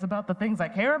she cares about the things I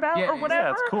care about or whatever.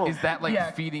 Yeah, it's cool. Is that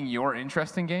like feeding your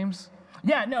interest in games?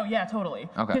 Yeah, no, yeah, totally.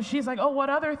 Okay. Because she's like, oh, what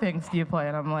other things do you play?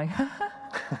 And I'm like,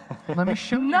 let me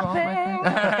show you all my nothing.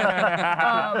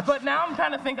 things. But now I'm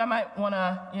kind of think I might want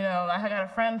to, you know, I got a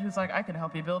friend who's like, I can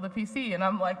help you build a PC. And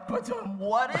I'm like, but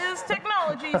what is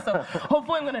technology? So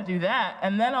hopefully I'm going to do that.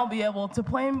 And then I'll be able to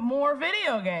play more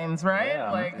video games, right?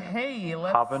 Yeah. Like, hey,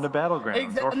 let's... Hop into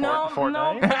Battlegrounds or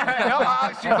Fortnite.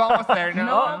 No, She's almost there.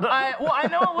 I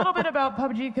know a little bit about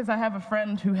PUBG because I have a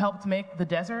friend who helped make the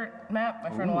desert map,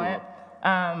 my friend Wyatt.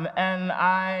 And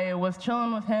I was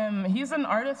chilling with him. He's an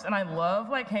artist, and I love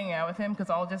like hanging out with him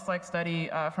because I'll just like study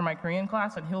for my Korean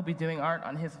class, and he'll be doing art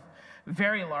on his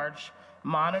very large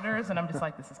monitors, and I'm just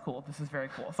like, this is cool. This is very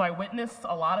cool. So I witnessed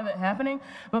a lot of it happening,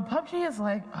 but PUBG is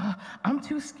like, I'm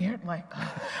too scared. Like,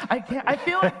 I can't. I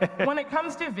feel like when it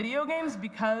comes to video games,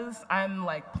 because I'm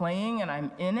like playing and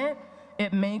I'm in it,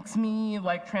 it makes me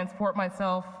like transport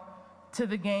myself to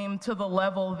the game to the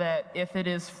level that if it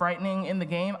is frightening in the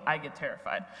game, I get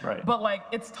terrified. Right. But like,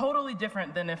 it's totally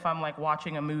different than if I'm like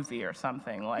watching a movie or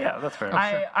something. Like, Yeah, that's fair.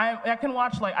 I can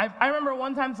watch like, I remember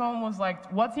one time someone was like,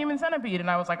 what's Human Centipede?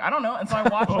 And I was like, I don't know. And so I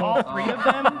watched all three of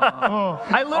them.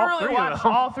 I literally watched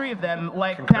all three of them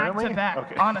like back to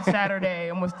back on a Saturday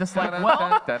and was just like,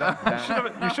 well.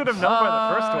 You should have known by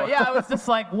the first one. Yeah, I was just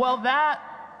like, well, that.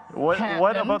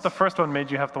 What about the first one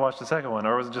made you have to watch the second one,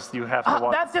 or was it just you have to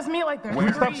watch? That's just me. Like, there's Can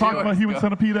we stop talking about Human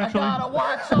Centipede, actually? I gotta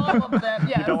watch all of them.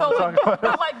 Yeah, don't so wanna talk about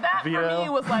but like that Vito? for me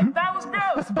was like that was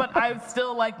gross, but I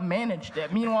still like managed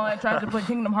it. Meanwhile, I tried to play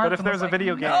Kingdom Hearts. But if and there's was a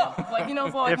video like, game, no. Like you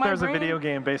know, so like if my there's a brain, video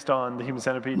game based on the Human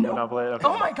Centipede, you would not play it. Okay.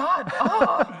 Oh my God!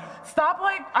 Oh, stop!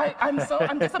 Like I'm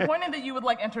disappointed that you would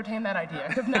like entertain that idea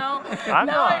because now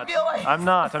I feel like I'm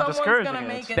not. I'm someone's discouraging gonna it.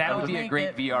 make it. That would be a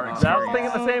great VR I was experience.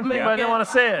 thinking the same thing, but I didn't want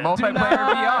to say it. Multiplayer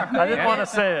VR. I didn't want to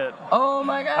say it. Oh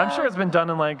my God! I'm sure it's been done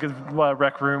in like a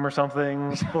rec room or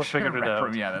something. We'll figure it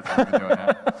out. Yeah, that's what we're doing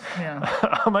now.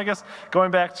 Yeah. I guess going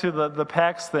back to the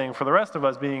PAX thing, for the rest of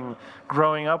us being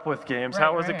growing up with games,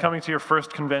 how was it coming to your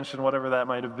first convention, whatever that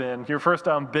might have been, your first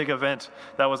big event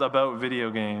that was about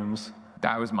video games?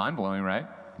 That was mind-blowing, right?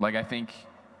 Like, I think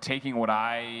taking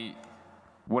my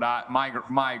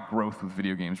growth with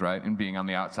video games, right, and being on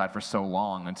the outside for so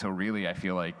long until really I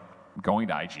feel like going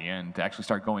to IGN to actually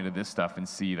start going to this stuff and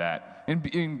see that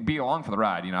and be along for the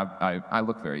ride. You know, I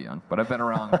look very young, but I've been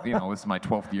around, you know, this is my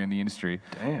 12th year in the industry.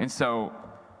 Damn. And so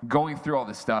going through all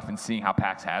this stuff and seeing how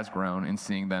PAX has grown and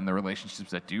seeing then the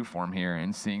relationships that do form here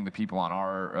and seeing the people on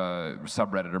our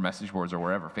subreddit or message boards or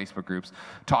wherever, Facebook groups,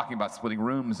 talking about splitting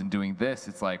rooms and doing this,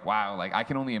 it's like, wow, like I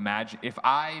can only imagine if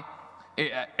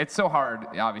it's so hard,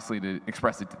 obviously, to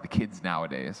express it to the kids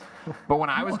nowadays. But when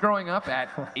I was growing up at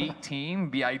 18,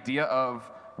 the idea of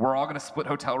we're all going to split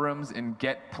hotel rooms and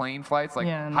get plane flights. Like,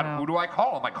 Yeah, who do I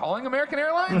call? Am I calling American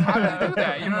Airlines? How do I do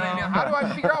that? You know what I mean? How do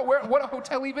I figure out what a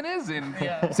hotel even is in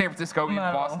San Francisco, in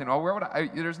Boston? Or where would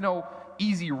there's no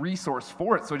easy resource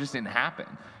for it, so it just didn't happen.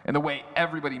 And the way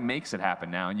everybody makes it happen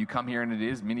now, and you come here and it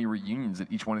is mini reunions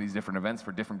at each one of these different events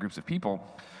for different groups of people,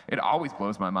 it always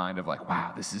blows my mind of like,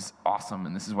 wow, this is awesome,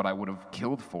 and this is what I would have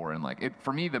killed for. And like,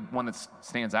 for me, the one that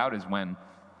stands out is when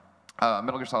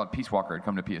Metal Gear Solid Peace Walker had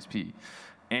come to PSP,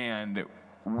 and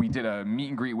we did a meet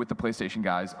and greet with the PlayStation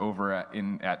guys over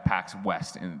at PAX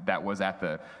West, and that was at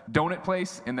the donut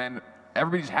place, and then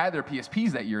everybody just had their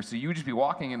PSPs that year, so you would just be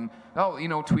walking and,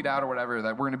 tweet out or whatever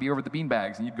that we're going to be over at the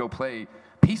beanbags, and you'd go play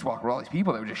Peace Walker with all these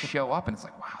people that would just show up, and it's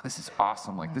like, wow, this is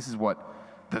awesome. Like, this is what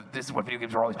video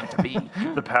games are always meant to be.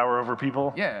 The power over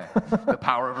people. Yeah, the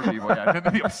power over people. Yeah,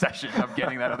 the obsession of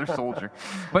getting that other soldier.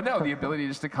 But no, the ability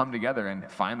just to come together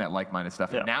and find that like-minded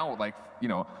stuff. Yeah. And now,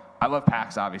 I love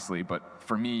PAX obviously, but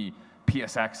for me,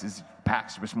 PAX is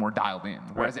just more dialed in.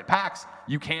 Whereas at PAX,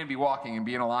 you can be walking and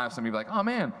be in a line with somebody like, oh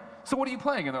man, so what are you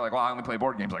playing? And they're like, well, I only play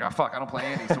board games. Like, oh fuck, I don't play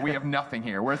any, so we have nothing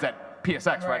here. Whereas at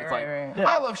PSX, right? It's like, Yeah.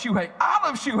 I love Shuhei.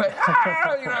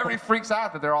 Ah! Everybody freaks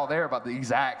out that they're all there about the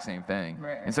exact same thing.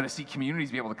 Right. And so to see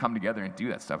communities be able to come together and do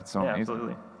that stuff, it's so amazing.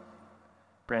 Absolutely.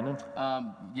 Brandon?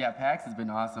 Yeah, PAX has been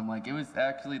awesome. Like, it was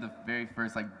actually the very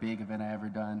first big event I ever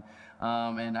done,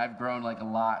 and I've grown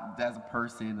a lot as a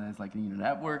person, as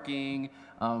networking,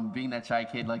 being that shy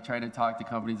kid, trying to talk to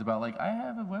companies about I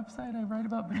have a website, I write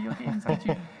about video games.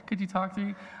 Could you talk to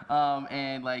me?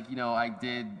 And I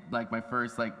did my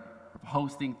first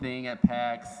hosting thing at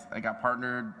PAX. I got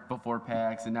partnered before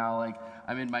PAX, and now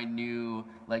I'm in my new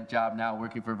job now,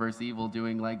 working for Verse Evil,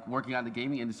 doing working on the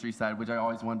gaming industry side, which I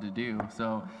always wanted to do.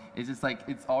 So it's just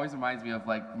it always reminds me of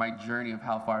my journey of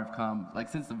how far I've come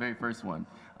since the very first one.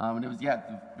 And it was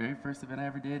the very first event I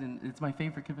ever did, and it's my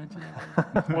favorite convention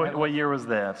ever. What year was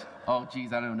that? Oh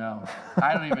geez, I don't know.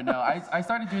 I don't even know. I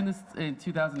started doing this in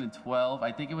 2012.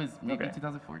 I think it was maybe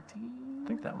 2014. I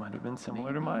think that might have been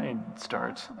similar to my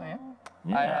start. Oh, yeah.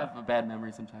 Yeah. I have a bad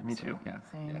memory sometimes. Me too. Yeah.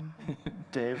 Same.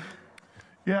 Dave?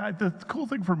 Yeah, the cool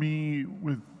thing for me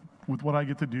with what I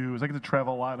get to do is I get to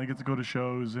travel a lot and I get to go to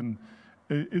shows, and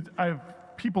I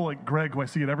have people like Greg who I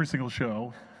see at every single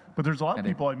show, but there's a lot of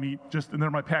people I meet and they're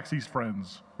my PAX East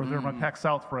friends, or they're my PAX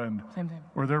South friend, Same.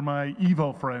 or they're my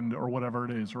Evo friend, or whatever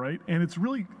it is, right? And it's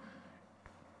really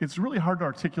hard to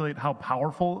articulate how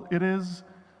powerful it is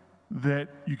that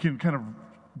you can kind of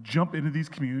jump into these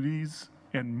communities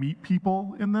and meet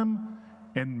people in them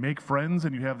and make friends,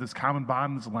 and you have this common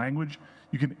bond, this language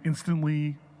you can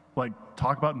instantly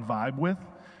talk about and vibe with.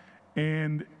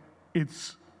 And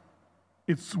it's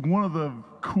one of the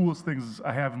coolest things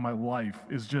I have in my life,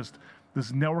 is just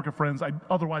this network of friends I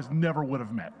otherwise never would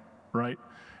have met, right?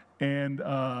 And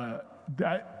I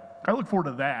look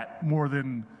forward to that more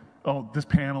than this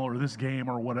panel or this game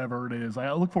or whatever it is.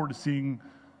 I look forward to seeing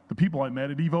the people I met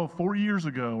at Evo 4 years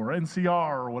ago, or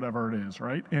NCR, or whatever it is,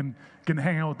 right? And can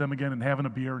hang out with them again and having a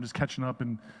beer and just catching up,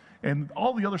 and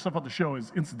all the other stuff about the show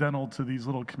is incidental to these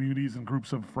little communities and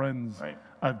groups of friends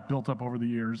I've built up over the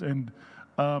years. And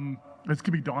it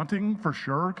can be daunting for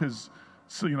sure, because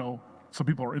some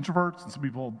people are introverts and some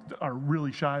people are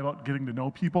really shy about getting to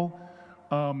know people,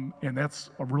 and that's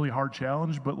a really hard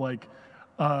challenge. But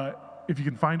if you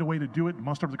can find a way to do it,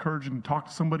 muster up the courage and talk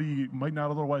to somebody you might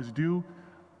not otherwise do,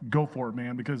 go for it,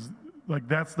 man, because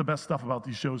that's the best stuff about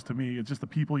these shows to me. It's just the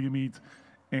people you meet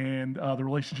and the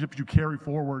relationships you carry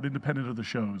forward independent of the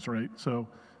shows, right? So,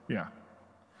 yeah.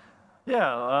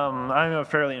 Yeah, I'm a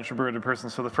fairly introverted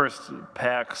person, so the first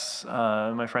PAX,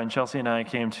 my friend Chelsea and I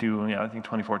came to, I think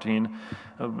 2014.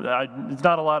 It's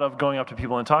not a lot of going up to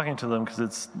people and talking to them,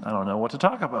 because I don't know what to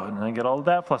talk about, and I get all of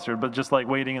that flustered, but just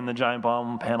waiting in the Giant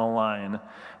Bomb panel line,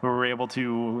 where we're able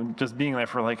to, just being there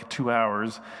for 2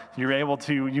 hours, you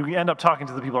end up talking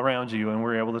to the people around you, and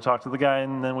we're able to talk to the guy,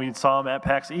 and then we saw him at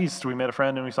PAX East. We met a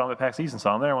friend, and we saw him at PAX East, and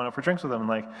saw him there, and went out for drinks with him,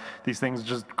 and these things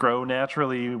just grow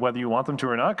naturally, whether you want them to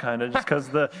or not, kind of, just because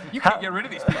you can't get rid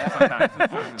of these people sometimes.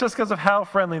 Just because of how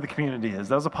friendly the community is.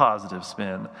 That was a positive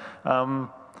spin.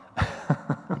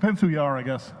 Depends who you are, I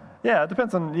guess. Yeah, it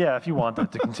depends on, if you want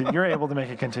that to continue. You're able to make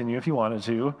it continue if you wanted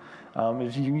to.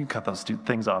 If you can cut those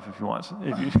things off if you want,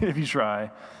 if you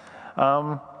try.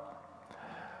 But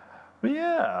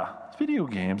yeah, it's video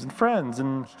games and friends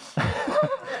and...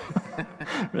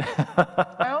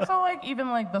 I also even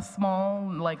the small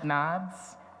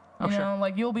nods.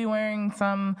 You'll be wearing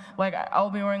I'll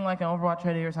be wearing an Overwatch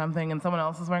hoodie or something, and someone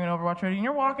else is wearing an Overwatch hoodie, and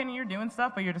you're walking and you're doing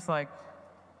stuff, but you're just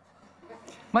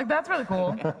that's really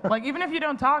cool. Even if you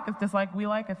don't talk, it's just we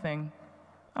like a thing.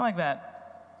 I like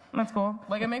that. That's cool.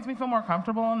 Like, it makes me feel more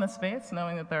comfortable in the space,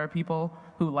 knowing that there are people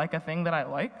who like a thing that I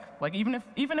like. Like, even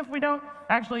if we don't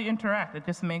actually interact, it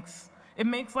just makes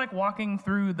like walking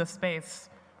through the space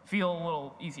feel a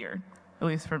little easier, at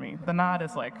least for me. The nod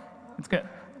is like, it's good.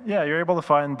 Yeah, you're able to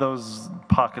find those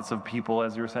pockets of people,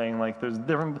 as you were saying. Like, there's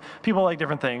different people like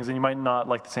different things, and you might not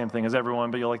like the same thing as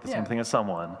everyone, but you'll like the same thing as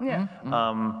someone. Yeah.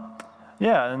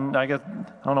 Yeah, and I guess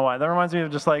I don't know why. That reminds me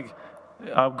of just like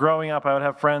growing up. I would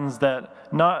have friends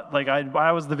that not like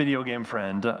I was the video game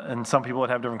friend, and some people would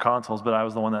have different consoles, but I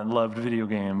was the one that loved video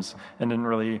games and didn't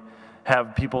really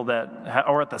have people that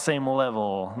are at the same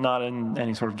level, not in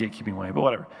any sort of gatekeeping way, but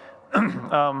whatever.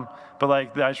 But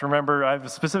like, I just remember, I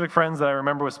have specific friends that I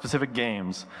remember with specific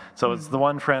games. So it's the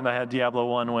one friend I had Diablo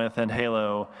 1 with and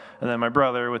Halo, and then my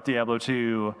brother with Diablo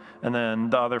 2, and then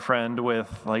the other friend with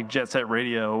like Jet Set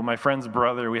Radio. My friend's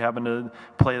brother, we happened to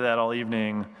play that all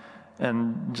evening.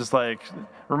 And just like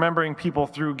remembering people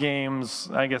through games,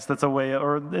 I guess that's a way,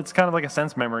 or it's kind of like a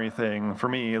sense memory thing, for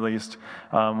me at least,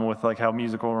 with like how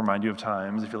music will remind you of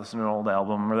times if you listen to an old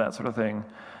album or that sort of thing.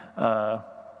 But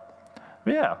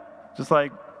yeah, just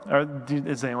like,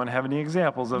 does anyone have any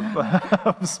examples of,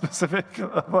 of specific,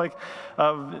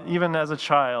 even as a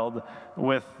child,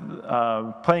 with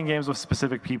playing games with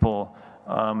specific people,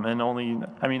 and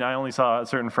I only saw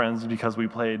certain friends because we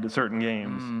played certain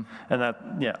games, and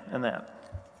that.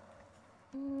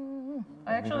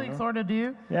 I actually sort of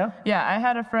do. Yeah? Yeah, I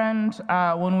had a friend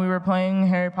when we were playing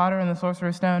Harry Potter and the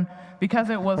Sorcerer's Stone, because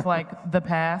it was like the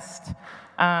past,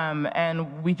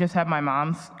 and we just had my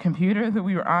mom's computer that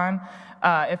we were on.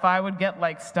 If I would get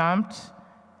like stumped,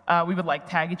 we would like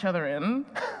tag each other in,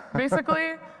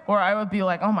 basically. Or I would be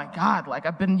like, oh my God, like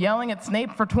I've been yelling at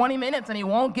Snape for 20 minutes and he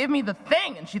won't give me the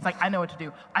thing. And she's like, I know what to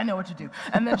do. I know what to do.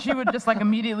 And then she would just like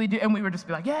immediately do, and we would just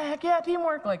be like, yeah, heck yeah,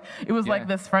 teamwork. Like it was like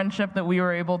this friendship that we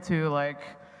were able to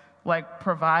like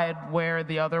provide where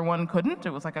the other one couldn't. It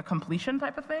was like a completion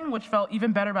type of thing, which felt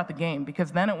even better about the game,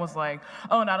 because then it was like,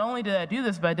 oh, not only did I do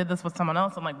this, but I did this with someone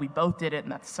else, and like we both did it,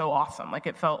 and that's so awesome. Like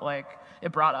it felt like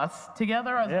it brought us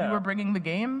together as we were bringing the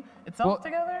game itself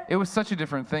together. It was such a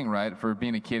different thing, right, for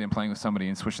being a kid and playing with somebody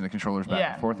and switching the controllers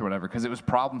back and forth or whatever, because it was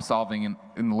problem solving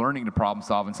and learning to problem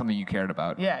solve and something you cared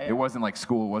about. It wasn't like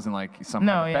school, it wasn't like something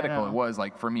hypothetical. It was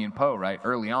like for me and Poe, right,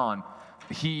 early on,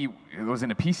 he was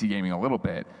into PC gaming a little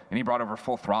bit, and he brought over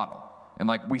Full Throttle. And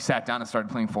like we sat down and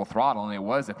started playing Full Throttle, and it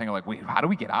was a thing of like, wait, how do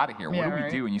we get out of here? What do we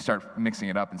do? And you start mixing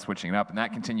it up and switching it up, and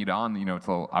that continued on,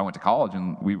 until I went to college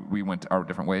and we went our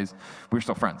different ways. We were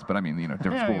still friends, but I mean,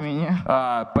 different schools.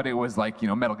 But it was like,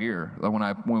 Metal Gear. When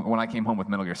I came home with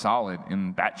Metal Gear Solid,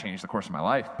 and that changed the course of my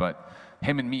life. But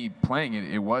him and me playing it,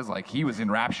 it was like he was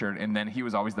enraptured, and then he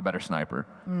was always the better sniper.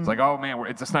 It's like, oh man,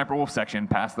 it's a Sniper Wolf section.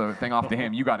 Pass the thing off to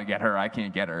him. You got to get her. I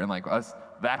can't get her. And like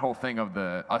that whole thing of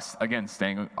us again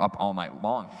staying up all night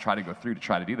long to try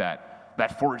to do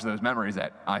that forged those memories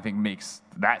that I think makes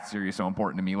that series so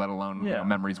important to me. Let alone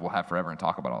memories we'll have forever and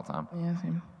talk about all the time. Yeah,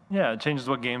 same. Yeah, it changes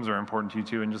what games are important to you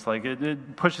too, and just like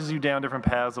it pushes you down different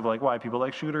paths of like why people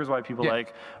like shooters, why people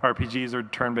like RPGs or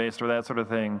turn-based or that sort of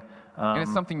thing. And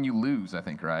it's something you lose, I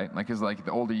think, right? Like, because like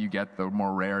the older you get, the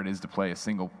more rare it is to play a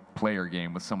single-player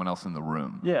game with someone else in the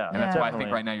room. Yeah, and that's why I think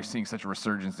right now you're seeing such a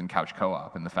resurgence in couch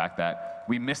co-op, and the fact that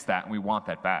we miss that and we want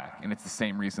that back. And it's the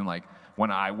same reason, like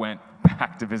when I went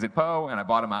back to visit Poe and I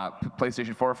bought him a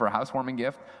PlayStation 4 for a housewarming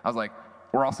gift, I was like,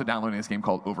 we're also downloading this game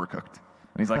called Overcooked.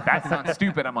 And he's like, that sounds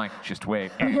stupid. I'm like, just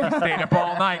wait. And he stayed up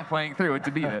all night playing through it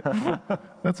to beat it.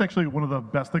 That's actually one of the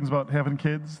best things about having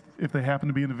kids, if they happen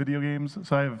to be into video games.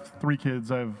 So I have 3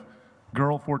 kids. I have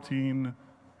girl 14,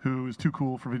 who is too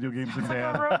cool for video games and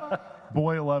dad.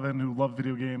 Boy 11, who loves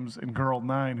video games, and girl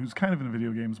 9, who's kind of into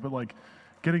video games, but like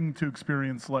getting to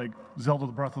experience like Zelda: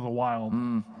 The Breath of the Wild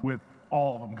with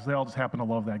all of them, because they all just happen to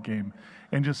love that game.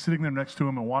 And just sitting there next to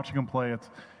them and watching them play it,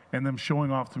 and them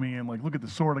showing off to me and like, look at the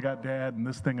sword I got, Dad, and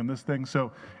this thing and this thing.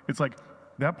 So it's like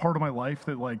that part of my life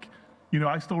that like,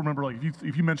 I still remember like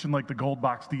if you mention like the gold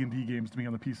box D&D games to me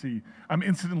on the PC, I'm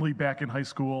instantly back in high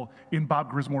school in Bob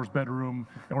Grismore's bedroom,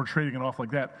 and we're trading it off like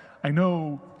that. I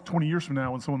know 20 years from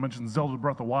now when someone mentions Zelda: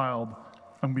 Breath of the Wild,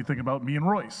 I'm gonna be thinking about me and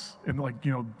Royce and like,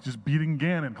 just beating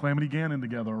Ganon, Calamity Ganon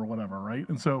together or whatever, right?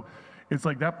 And so it's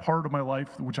like that part of my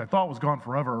life, which I thought was gone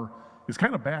forever, is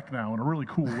kind of back now in a really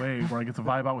cool way, where I get to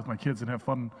vibe out with my kids and have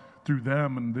fun through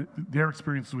them and their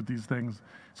experiences with these things.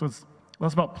 So it's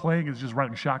less about playing, it's just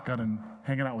riding shotgun and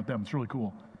hanging out with them. It's really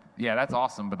cool. Yeah, that's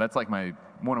awesome, but that's like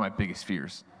one of my biggest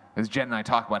fears. as Jen and I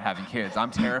talk about having kids,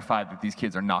 I'm terrified that these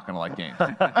kids are not going to like games.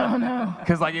 Oh no.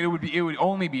 Because like it would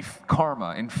only be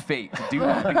karma and fate to do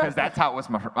that, because that's how it was.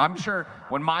 I'm sure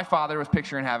when my father was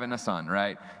picturing having a son,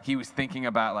 right, he was thinking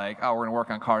about like, oh, we're gonna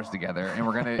work on cars together, and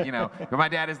we're gonna, you know, but my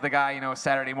dad is the guy, you know,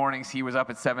 Saturday mornings he was up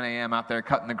at 7 a.m. out there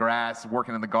cutting the grass,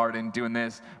 working in the garden, doing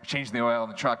this, changing the oil in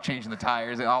the truck, changing the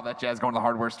tires, and all that jazz, going to the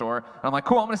hardware store. And I'm like,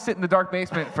 cool, I'm gonna sit in the dark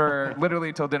basement for literally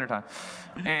until dinner time.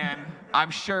 And I'm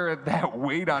sure that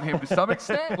weighed on him to some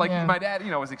extent. Like my dad,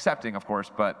 you know, was accepting, of course,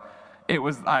 but it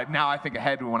was, now I think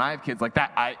ahead when I have kids like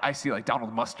that, I see like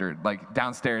Donald Mustard, like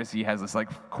downstairs he has this like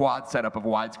quad setup of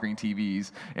widescreen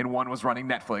TVs, and one was running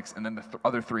Netflix, and then the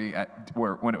other three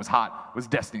when it was hot was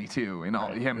Destiny 2, and all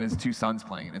him and his two sons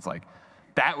playing, and it's like,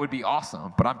 that would be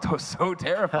awesome, but I'm so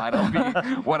terrified I'll be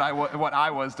what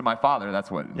I was to my father. That's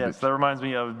what. Yes, that reminds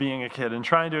me of being a kid and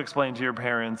trying to explain to your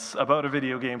parents about a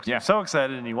video game because you're so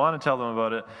excited and you want to tell them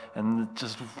about it, and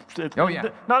just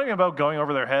not even about going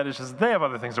over their head. It's just they have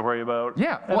other things to worry about.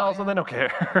 Yeah, and also they don't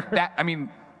care.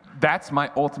 That's my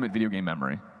ultimate video game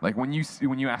memory. Like when you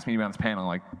asked me to be on this panel,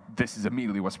 like this is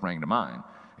immediately what sprang to mind,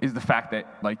 is the fact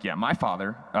that like my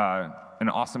father, an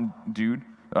awesome dude.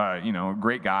 You know,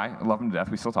 great guy. I love him to death.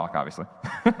 We still talk, obviously.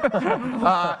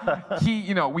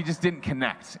 We just didn't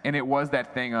connect. And it was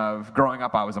that thing of growing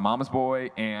up, I was a mama's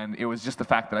boy, and it was just the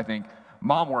fact that I think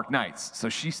mom worked nights, so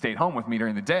she stayed home with me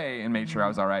during the day and made sure I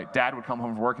was all right. Dad would come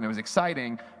home from work, and it was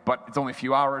exciting, but it's only a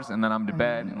few hours, and then I'm to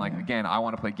bed. And like, again, I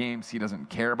want to play games. He doesn't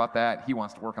care about that. He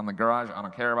wants to work on the garage. I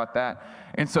don't care about that.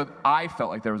 And so I felt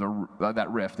like there was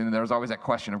that rift, and there was always that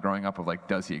question of growing up of like,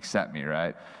 does he accept me,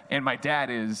 right? And my dad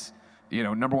is, you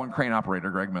know, #1 crane operator,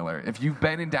 Greg Miller. If you've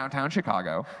been in downtown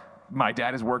Chicago, my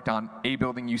dad has worked on a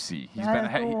building you see. He's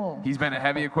been a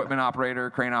heavy equipment operator,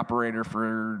 crane operator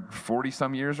for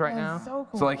 40-some years right now. So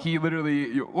cool. So like he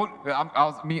literally,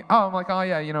 I'm like, oh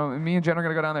yeah, you know, me and Jen are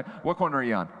gonna go down there. What corner are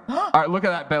you on? All right, look at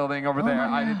that building over there.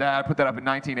 I did that. I put that up in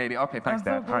 1980. Okay, thanks,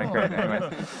 Dad. So All right, cool. great.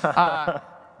 Anyways,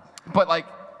 but like,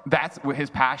 that's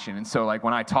his passion. And so like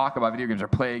when I talk about video games or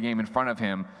play a game in front of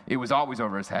him, it was always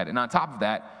over his head. And on top of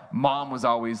that, mom was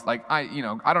always like, I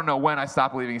don't know when I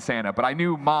stopped believing in Santa, but I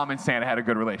knew mom and Santa had a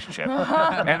good relationship.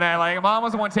 And then like mom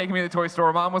was the one taking me to the toy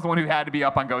store. Mom was the one who had to be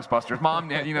up on Ghostbusters. Mom,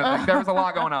 you know, like, there was a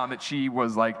lot going on that she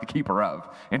was like the keeper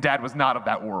of. And dad was not of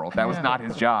that world. That was not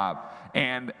his job.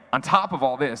 And on top of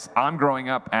all this, I'm growing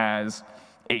up as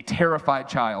a terrified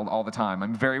child all the time.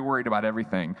 I'm very worried about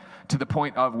everything, to the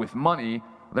point of with money.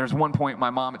 There's one point my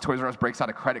mom at Toys R Us breaks out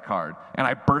a credit card, and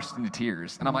I burst into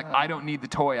tears. And I'm like, I don't need the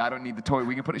toy. I don't need the toy.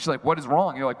 We can put it. She's like, what is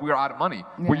wrong? You're like, we're out of money.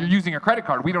 Yeah. Well, you're using a credit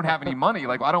card. We don't have any money.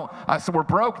 Like, so we're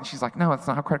broke. And she's like, no, that's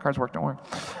not how credit cards work. Don't worry.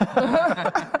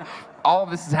 All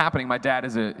of this is happening. My dad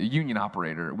is a union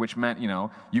operator, which meant, you know,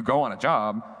 you go on a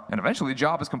job, and eventually the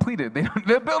job is completed.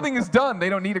 The building is done. They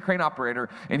don't need a crane operator.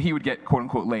 And he would get, quote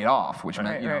unquote, laid off, which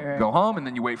meant, go home, and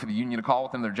then you wait for the union to call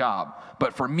within their job.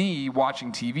 But for me,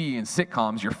 watching TV and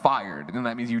sitcoms, you're fired. And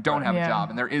that means you don't have a job,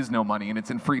 and there is no money, and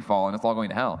it's in free fall, and it's all going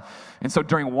to hell. And so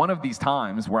during one of these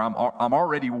times where I'm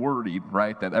already worried,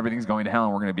 right, that everything's going to hell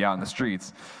and we're going to be out in the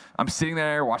streets, I'm sitting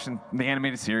there watching the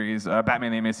animated series,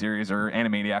 Batman the animated series, or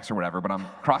Animaniacs or whatever, but I'm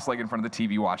cross-legged in front of the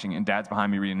TV watching, and Dad's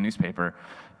behind me reading a newspaper.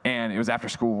 And it was after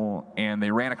school, and they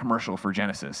ran a commercial for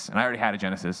Genesis. And I already had a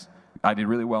Genesis. I did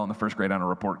really well in the first grade on a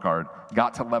report card.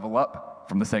 Got to level up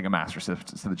from the Sega Master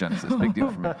System to the Genesis. Big deal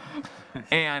for me.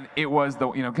 And it was the,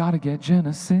 gotta get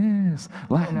Genesis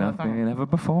like nothing ever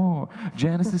before.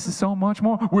 Genesis is so much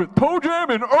more with Toe Jam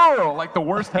and Earl. Like the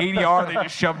worst ADR, they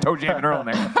just shoved Toe Jam and Earl in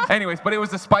there. Anyways, but it was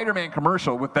the Spider-Man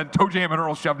commercial with that Toe Jam and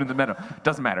Earl shoved in the middle.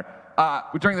 Doesn't matter.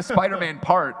 During the Spider-Man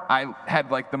part, I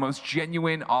had like the most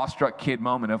genuine awestruck kid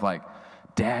moment of like,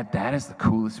 Dad, that is the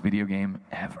coolest video game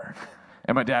ever.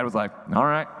 And my dad was like, all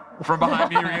right, from behind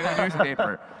me reading the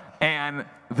newspaper. And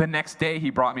the next day,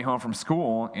 he brought me home from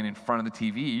school, and in front of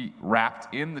the TV,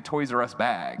 wrapped in the Toys R Us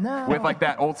bag, with like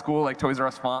that old school like Toys R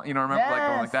Us font, remember like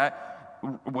going like that,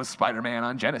 was Spider-Man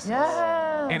on Genesis.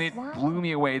 Yes. And it blew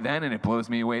me away then, and it blows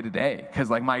me away today. Because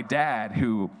like my dad,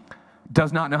 who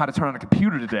does not know how to turn on a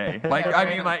computer today, like I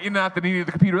mean, like not that he needed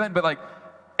the computer then, but like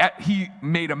he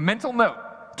made a mental note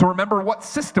to remember what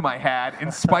system I had in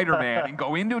Spider-Man and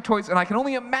go into a Toys, and I can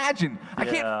only imagine. I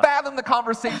can't fathom the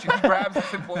conversation. He grabs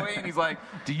this employee and he's like,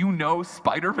 do you know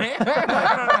Spider-Man?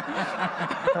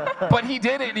 But he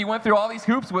did it, and he went through all these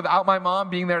hoops without my mom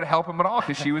being there to help him at all,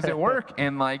 because she was at work,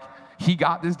 and like he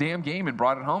got this damn game and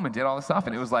brought it home and did all this stuff,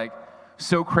 and it was like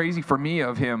so crazy for me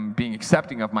of him being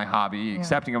accepting of my hobby,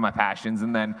 accepting of my passions,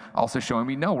 and then also showing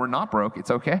me, no, we're not broke.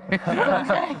 It's okay.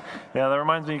 Yeah, that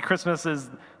reminds me, Christmas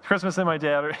and my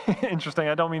dad are interesting.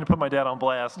 I don't mean to put my dad on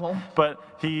blast, but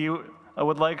he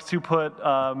would like to put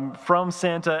from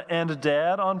Santa and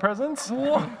Dad on presents,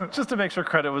 just to make sure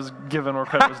credit was given where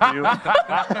credit was due.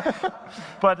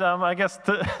 But I guess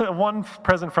one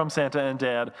present from Santa and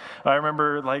Dad. I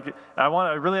remember I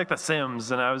really like The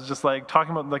Sims, and I was just like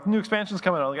talking about like new expansions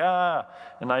coming out. I was like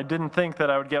and I didn't think that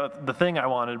I would get the thing I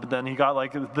wanted, but then he got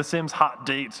like The Sims Hot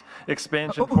Date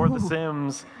expansion for The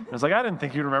Sims. And I was like, I didn't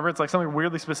think you'd remember. It's like something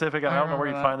weirdly specific. I don't know where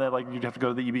you'd find that. Like you'd have to go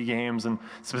to the EB Games and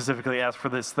specifically ask for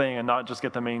this thing and not just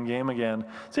get the main game again.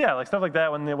 So yeah, like stuff like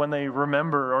that when they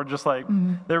remember, or just like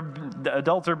the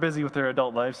adults are busy with their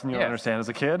adult lives and you don't understand as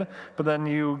a kid, but then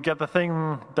you get the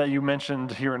thing that you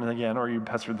mentioned here and again, or you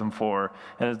pestered them for,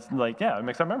 and it's like, it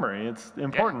makes that memory. It's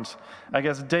important. I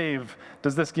guess, Dave,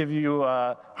 does this give you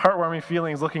heartwarming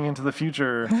feelings looking into the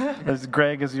future as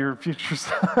Greg is your future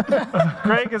son?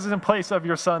 Greg is in place of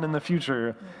your son in the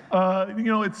future.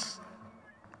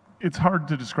 It's hard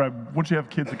to describe. Once you have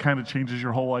kids, it kind of changes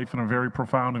your whole life in a very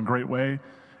profound and great way.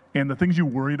 And the things you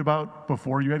worried about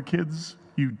before you had kids,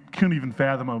 you couldn't even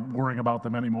fathom worrying about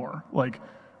them anymore. Like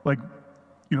I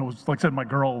said, my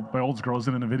oldest girl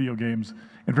isn't into video games,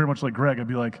 and very much like Greg, I'd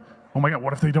be like, oh my God,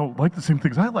 what if they don't like the same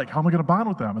things I like? How am I going to bond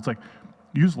with them? It's like,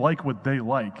 you just like what they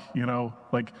like,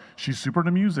 Like, she's super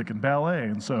into music and ballet,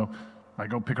 and so I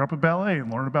go pick her up at ballet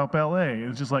and learn about ballet.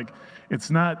 It's just like,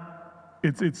 it's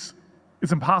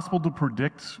impossible to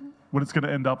predict what it's going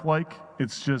to end up like.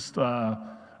 It's just,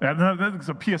 it's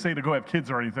a PSA to go have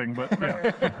kids or anything, but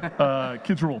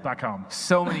kidsrule.com.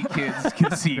 So many kids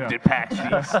conceived at PAX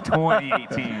East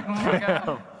 2018. Oh my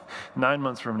God. 9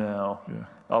 months from now,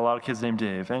 a lot of kids named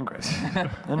Dave and Greg. And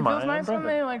It feels nice when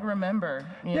they remember,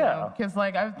 you know? Because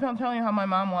I'm telling you how my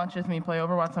mom watches me play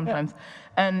Overwatch sometimes,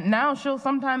 and now she'll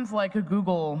sometimes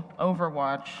Google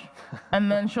Overwatch,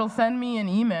 and then she'll send me an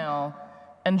email,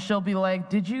 and she'll be like,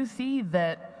 "Did you see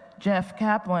that Jeff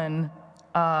Kaplan?"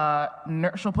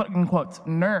 She'll put in quotes,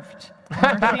 nerfed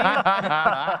Mercy.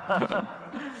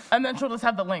 And then she'll just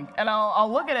have the link. And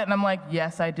I'll look at it and I'm like,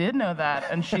 yes, I did know that.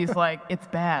 And she's like, it's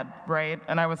bad, right?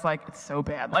 And I was like, it's so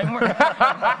bad.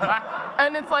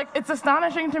 And it's it's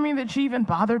astonishing to me that she even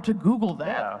bothered to Google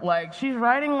that. Yeah. She's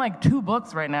writing 2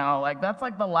 books right now. That's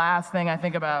the last thing I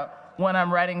think about when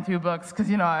I'm writing 2 books, because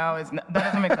I always, that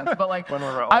doesn't make sense. But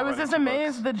I was just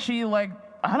amazed that she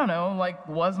I don't know,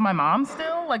 was my mom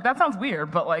still? That sounds weird,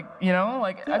 but I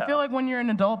feel like when you're an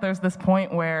adult, there's this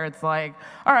point where it's all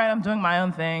right, I'm doing my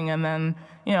own thing, and then,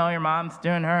 your mom's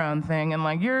doing her own thing,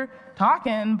 and you're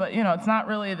talking, but, it's not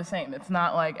really the same. It's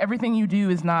not everything you do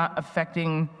is not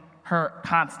affecting her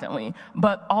constantly,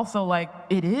 but also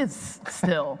it is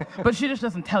still, but she just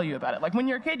doesn't tell you about it. When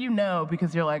you're a kid,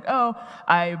 because you're oh,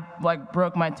 I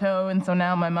broke my toe, and so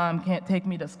now my mom can't take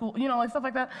me to school, stuff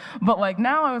like that. But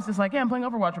now I was just I'm playing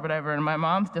Overwatch or whatever, and my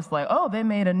mom's just oh, they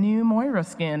made a new Moira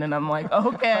skin, and I'm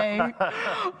okay,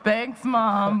 thanks,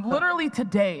 Mom. Literally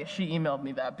today she emailed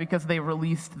me that because they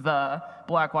released the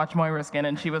Blackwatch Moira skin,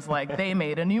 and she was they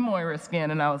made a new Moira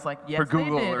skin, and I was yes, her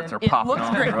Google they did. alerts are It popping looks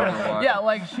on great. Overwatch.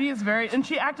 Yeah, she is and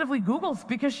she actively Googles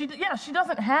because she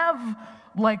doesn't have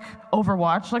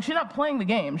Overwatch. She's not playing the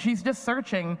game. She's just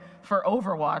searching for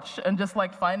Overwatch and just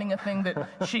finding a thing that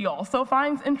she also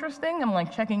finds interesting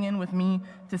and checking in with me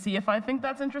to see if I think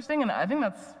that's interesting, and I think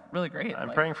that's really great.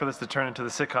 I'm praying for this to turn into the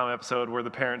sitcom episode where the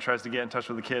parent tries to get in touch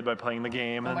with the kid by playing the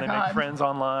game, and then they make friends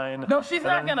online. No, she's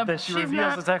not gonna. Then she she's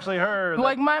reveals not, it's actually her.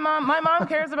 My mom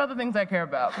cares about the things I care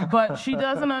about, but she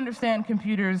doesn't understand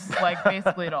computers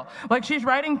basically at all. She's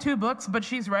writing 2 books, but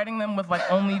she's writing them with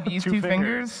only these 2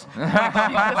 fingers. She's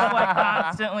just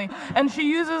constantly, and she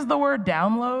uses the word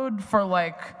download for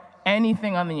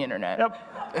anything on the internet. Yep.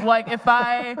 If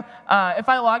I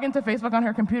log into Facebook on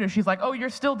her computer, she's like, "Oh, you're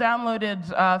still downloaded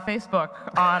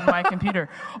Facebook on my computer."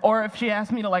 Or if she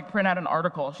asks me to print out an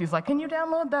article, she's like, "Can you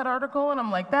download that article?" And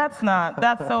I'm like, that's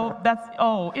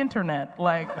internet.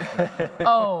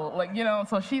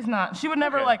 So she's not. She would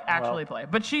never actually play,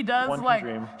 but she does one can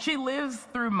dream. She lives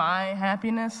through my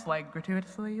happiness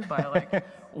gratuitously by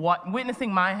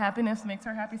witnessing my happiness makes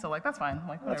her happy. So that's fine.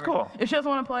 Whatever. That's cool. If she doesn't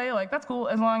want to play, that's cool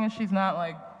as long as she's not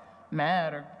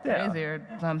mad or crazy or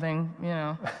something,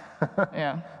 Yeah.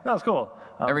 That's cool.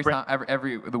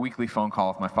 The weekly phone call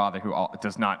with my father, who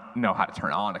does not know how to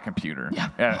turn on a computer. Yeah.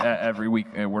 Every week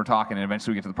we're talking, and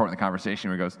eventually we get to the part in the conversation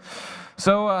where he goes,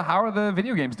 "So how are the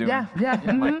video games doing?" Yeah.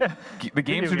 Mm-hmm. The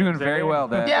games are doing very well.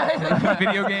 Yeah.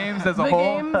 Video games as a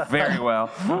whole, very well.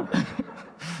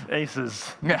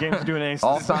 aces. Yeah. Games doing aces.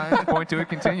 All signs point to it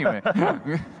continuing.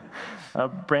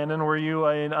 Brandon, were you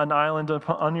an island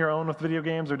on your own with video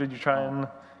games, or did you try and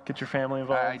get your family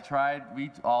involved? I tried.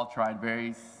 We all tried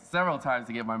several times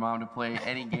to get my mom to play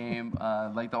any game.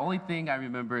 Like the only thing I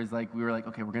remember is like we were like,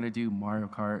 okay, we're gonna do Mario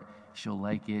Kart. She'll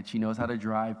like it. She knows how to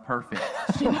drive perfect.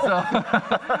 So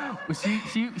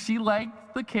she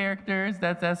liked the characters.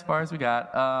 That's as far as we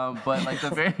got. But like the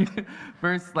very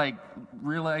first like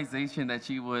realization that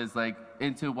she was like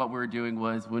into what we were doing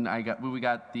was when we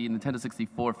got the Nintendo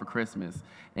 64 for Christmas,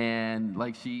 and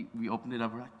like we opened it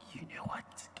up. We're like, you knew what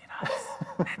to get us.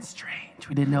 That's strange.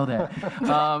 We didn't know that.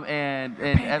 And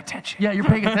Paying attention. Yeah, you're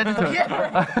paying attention to it.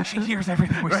 Yeah. She hears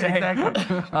everything we Right, say.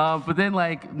 exactly. But then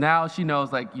like now she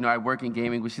knows like I work in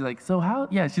gaming, but she's like, so how?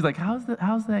 Yeah, she's like, how's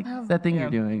that thing you're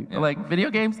doing? Yeah. Like video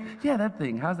games? Yeah, that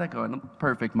thing. How's that going?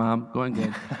 Perfect, mom. Going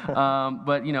good.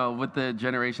 But with the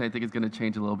generation, I think it's gonna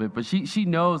change a little bit. But she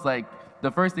knows like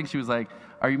the first thing she was like,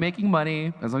 are you making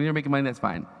money? As long as you're making money, that's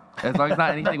fine. As long as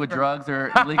not anything with drugs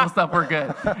or illegal stuff, we're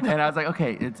good. And I was like,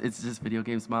 okay, it's just video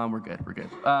games, mom. We're good.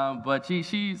 But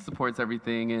she supports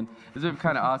everything, and it's been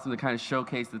kind of awesome to kind of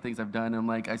showcase the things I've done. I'm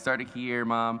like, I started here,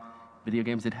 mom. Video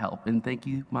games did help, and thank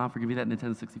you, mom, for giving me that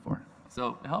Nintendo 64.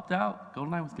 So it helped out.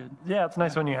 GoldenEye was good. Yeah, it's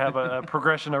nice when you have a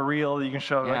progression, a reel that you can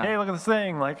show. Like, Yeah. hey, look at this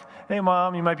thing. Like, hey,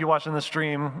 mom, you might be watching the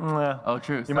stream. Oh,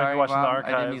 true. You might be watching Mom, the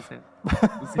I didn't mean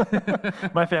archive. to say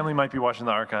it. My family might be watching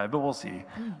the archive, but we'll see.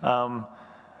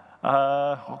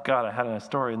 Oh God, I had a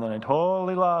story and then I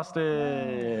totally lost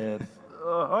it.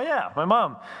 Oh yeah, my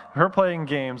mom. Her playing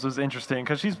games was interesting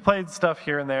because she's played stuff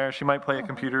here and there. She might play a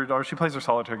computer, or she plays her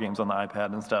solitaire games on the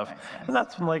iPad and stuff. And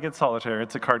that's like it's solitaire.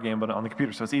 It's a card game, but on the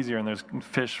computer, so it's easier. And there's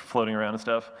fish floating around and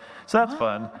stuff. So that's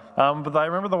fun. But I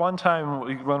remember the one time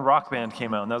when Rock Band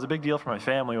came out, and that was a big deal for my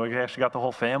family. We actually got the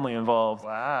whole family involved.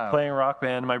 Wow. Playing Rock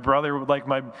Band. My brother, like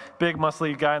my big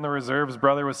muscly guy in the reserves,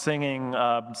 brother was singing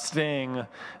Sting,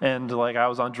 and like I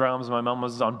was on drums, and my mom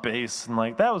was on bass, and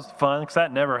like that was fun because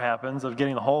that never happens. Of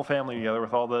getting the whole family together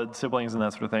with all the siblings and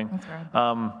that sort of thing. That's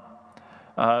rad.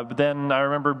 But then I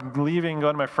remember leaving,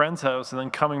 going to my friend's house, and then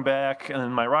coming back,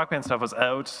 and my Rock Band stuff was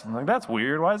out. I'm like, that's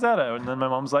weird. Why is that out? And then my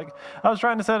mom's like, I was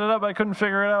trying to set it up, but I couldn't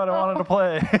figure it out. I wanted to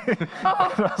play. And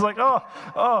I was like,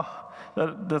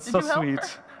 that's so you help sweet.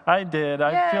 her? I did.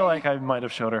 I feel Yay. like I might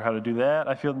have showed her how to do that.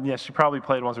 I feel, yeah, she probably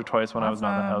played once or twice when I was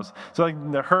not in the Awesome. house. So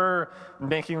like her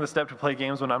making the step to play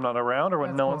games when I'm not around or when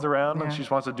That's no cool. one's around and Yeah. she just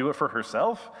wants to do it for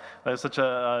herself. That's such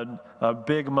a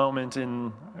big moment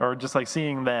or just like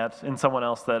seeing that in someone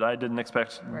else that I didn't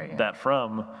expect Right. that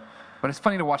from. But it's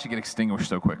funny to watch it get extinguished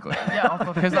so quickly. Yeah,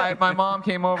 also Because my mom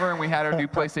came over and we had her do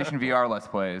PlayStation VR Let's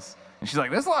Plays. And she's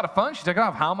like, this is a lot of fun. She took it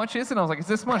off. How much is it? And I was like, it's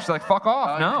this much. She's like, fuck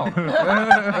off.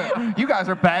 No. You guys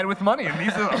are bad with money, and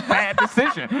these are a bad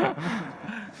decision.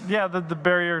 Yeah, the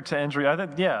barrier to entry. I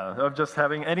think, yeah, of just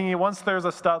having once there's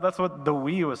a stop. That's what the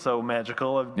Wii was so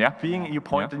magical of Yeah. being. You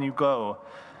point Yeah. and you go.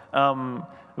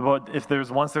 But if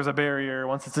once there's a barrier,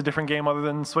 once it's a different game other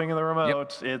than swinging the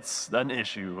remote, it's an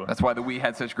issue. That's why the Wii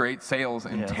had such great sales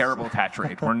and Yes. terrible attach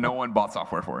rate, where no one bought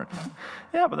software for it.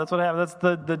 Yeah, but that's what happens.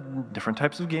 That's the different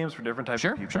types of games for different types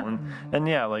Sure, of people. sure. And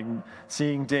yeah, like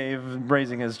seeing Dave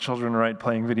raising his children right,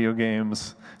 playing video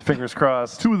games. Fingers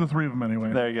crossed. 2 of the 3 of them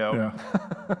anyway. There you go.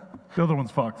 Yeah. The other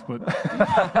one's fucked, but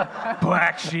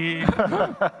Black sheep.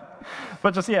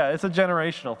 But just, yeah, it's a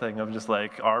generational thing of just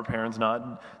like our parents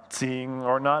not seeing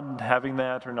or not having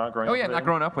that or not growing Oh, up yeah, with not it.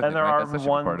 growing up with and it, there right? are That's such a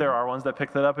big part of there it. are ones that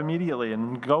pick that up immediately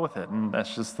and go with it, and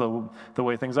that's just the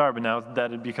way things are. But now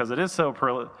because it is so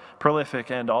prolific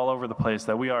and all over the place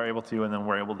that we are able to, and then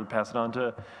we're able to pass it on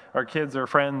to our kids or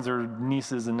friends or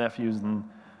nieces and nephews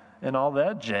and all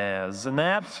that jazz. And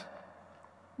that,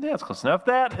 yeah, it's close enough.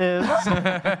 That is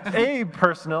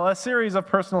a series of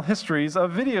personal histories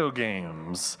of video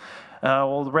games.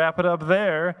 We'll wrap it up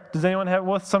there. Does anyone have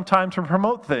some time to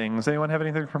promote things? Anyone have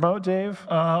anything to promote, Dave?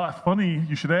 funny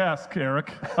you should ask,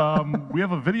 Eric. We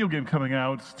have a video game coming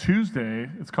out Tuesday.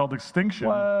 It's called Extinction.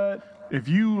 What? If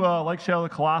you like Shadow of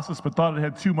the Colossus but thought it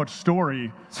had too much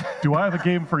story, do I have a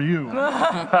game for you?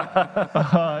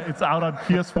 It's out on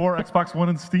PS4, Xbox One,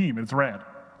 and Steam. It's rad.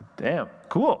 Damn,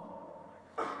 cool.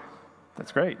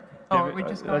 That's great. Oh, are we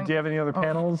just going- do you have any other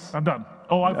panels? I'm done.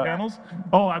 Oh, I have panels?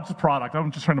 Oh, I'm just product.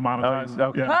 I'm just trying to monetize.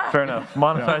 Okay, Yeah. fair enough.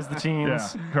 Monetize the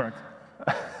teens. Yeah,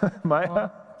 correct. Maya?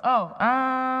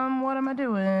 What am I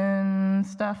doing?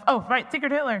 Stuff. Oh, right,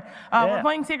 Secret Hitler. We're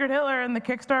playing Secret Hitler in the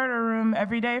Kickstarter room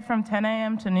every day from 10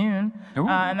 a.m. to noon.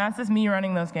 And that's just me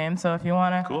running those games. So if you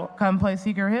want to come play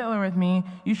Secret Hitler with me,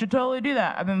 you should totally do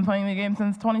that. I've been playing the game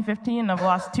since 2015 and I've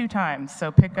lost 2 times.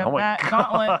 So pick up that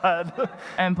gauntlet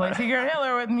and play Secret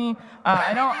Hitler with me.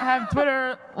 I don't have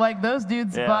Twitter like those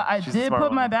dudes, but I did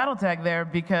put my battle tag there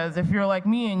because if you're like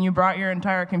me and you brought your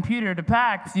entire computer to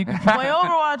PAX, you can play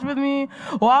Overwatch with me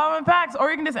while I'm in PAX, or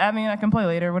you can just add me and I can play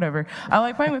later, whatever. I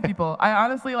like playing with people. I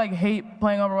honestly hate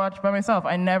playing Overwatch by myself.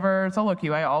 I never solo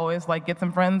queue. I always get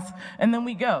some friends and then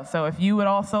we go. So if you would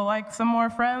also like some more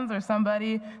friends or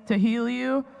somebody to heal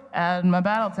you, add my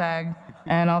battle tag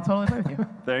and I'll totally play with you.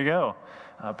 There you go.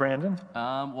 Brandon?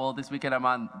 Well, this weekend I'm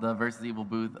on the Versus Evil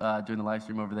booth doing the live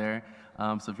stream over there.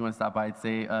 So if you want to stop by, I'd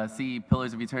say see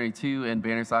Pillars of Eternity 2 and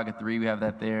Banner Saga 3. We have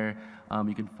that there.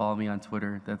 You can follow me on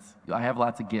Twitter. I have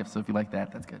lots of gifts, so if you like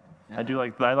that, that's good. Yeah.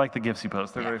 I like the gifts you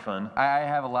post. They're very fun. I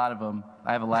have a lot of them.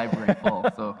 I have a library full.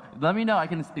 So let me know. I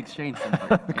can exchange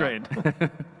something. Great.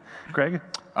 Greg?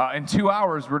 In 2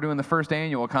 hours, we're doing the first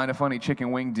annual Kind of Funny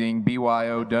Chicken Wing Ding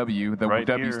BYOW. The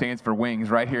W stands for wings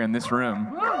right here in this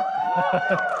room.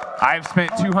 I've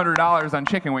spent $200 on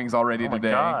chicken wings already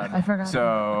today. God. I forgot.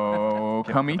 So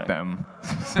come eat them.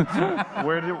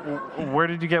 Where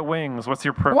did you get wings? What's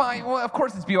your Well, of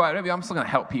course it's BYOW. I'm still going to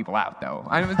help people out, though.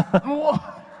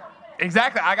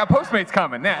 Exactly. I got Postmates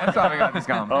coming. Yeah, that's how I got this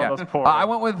going. That's poor. I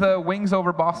went with Wings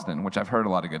Over Boston, which I've heard a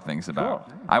lot of good things about.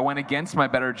 Cool. I went against my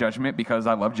better judgment because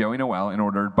I love Joey Noelle and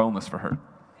ordered boneless for her.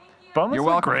 Boneless You're is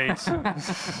welcome. great.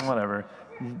 Whatever.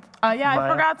 I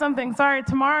forgot something. Sorry.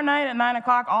 Tomorrow night at 9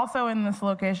 o'clock, also in this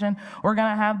location, we're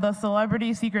going to have the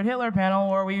Celebrity Secret Hitler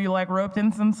panel where we roped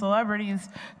in some celebrities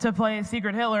to play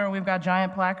Secret Hitler. We've got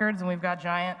giant placards and we've got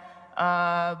giant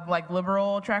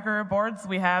liberal tracker boards.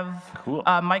 We have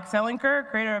Mike Selinker,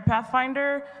 creator of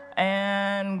Pathfinder,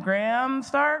 and Graham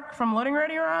Stark from Loading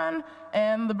Ready Run,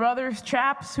 and the brothers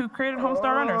Chaps who created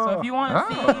Homestar Runner. So if you want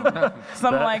to see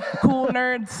some cool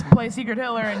nerds play Secret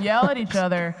Hitler and yell at each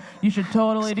other, you should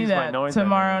totally do that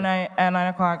tomorrow night at 9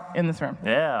 o'clock in this room.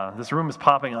 Yeah, this room is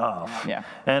popping off. Yeah.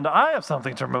 And I have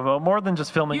something to promote more than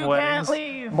just filming weddings. You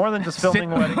can't leave. More than just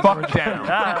filming weddings. Fuck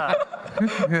down.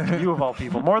 You of all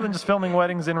people. More than just filming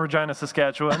weddings in Regina,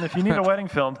 Saskatchewan. If you need a wedding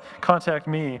filmed, contact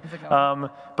me.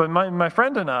 But my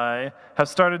friend and I have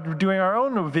started doing our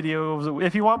own videos.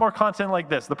 If you want more content like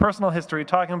this, the personal history,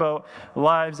 talking about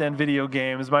lives and video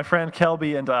games, my friend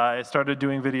Kelby and I started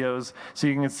doing videos so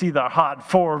you can see the hot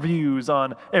 4 views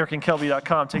on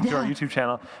ericandkelby.com. Take you to our YouTube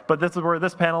channel. But this is where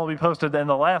this panel will be posted, and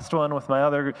the last one with my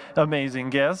other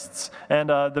amazing guests, and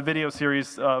the video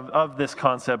series of this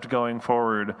concept going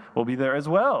forward will be there as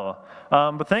well.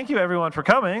 But thank you everyone for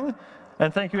coming,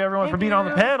 and thank you everyone for being on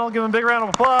the panel. Give them a big round of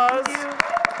applause.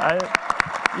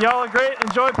 Y'all are great.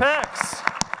 Enjoy PAX.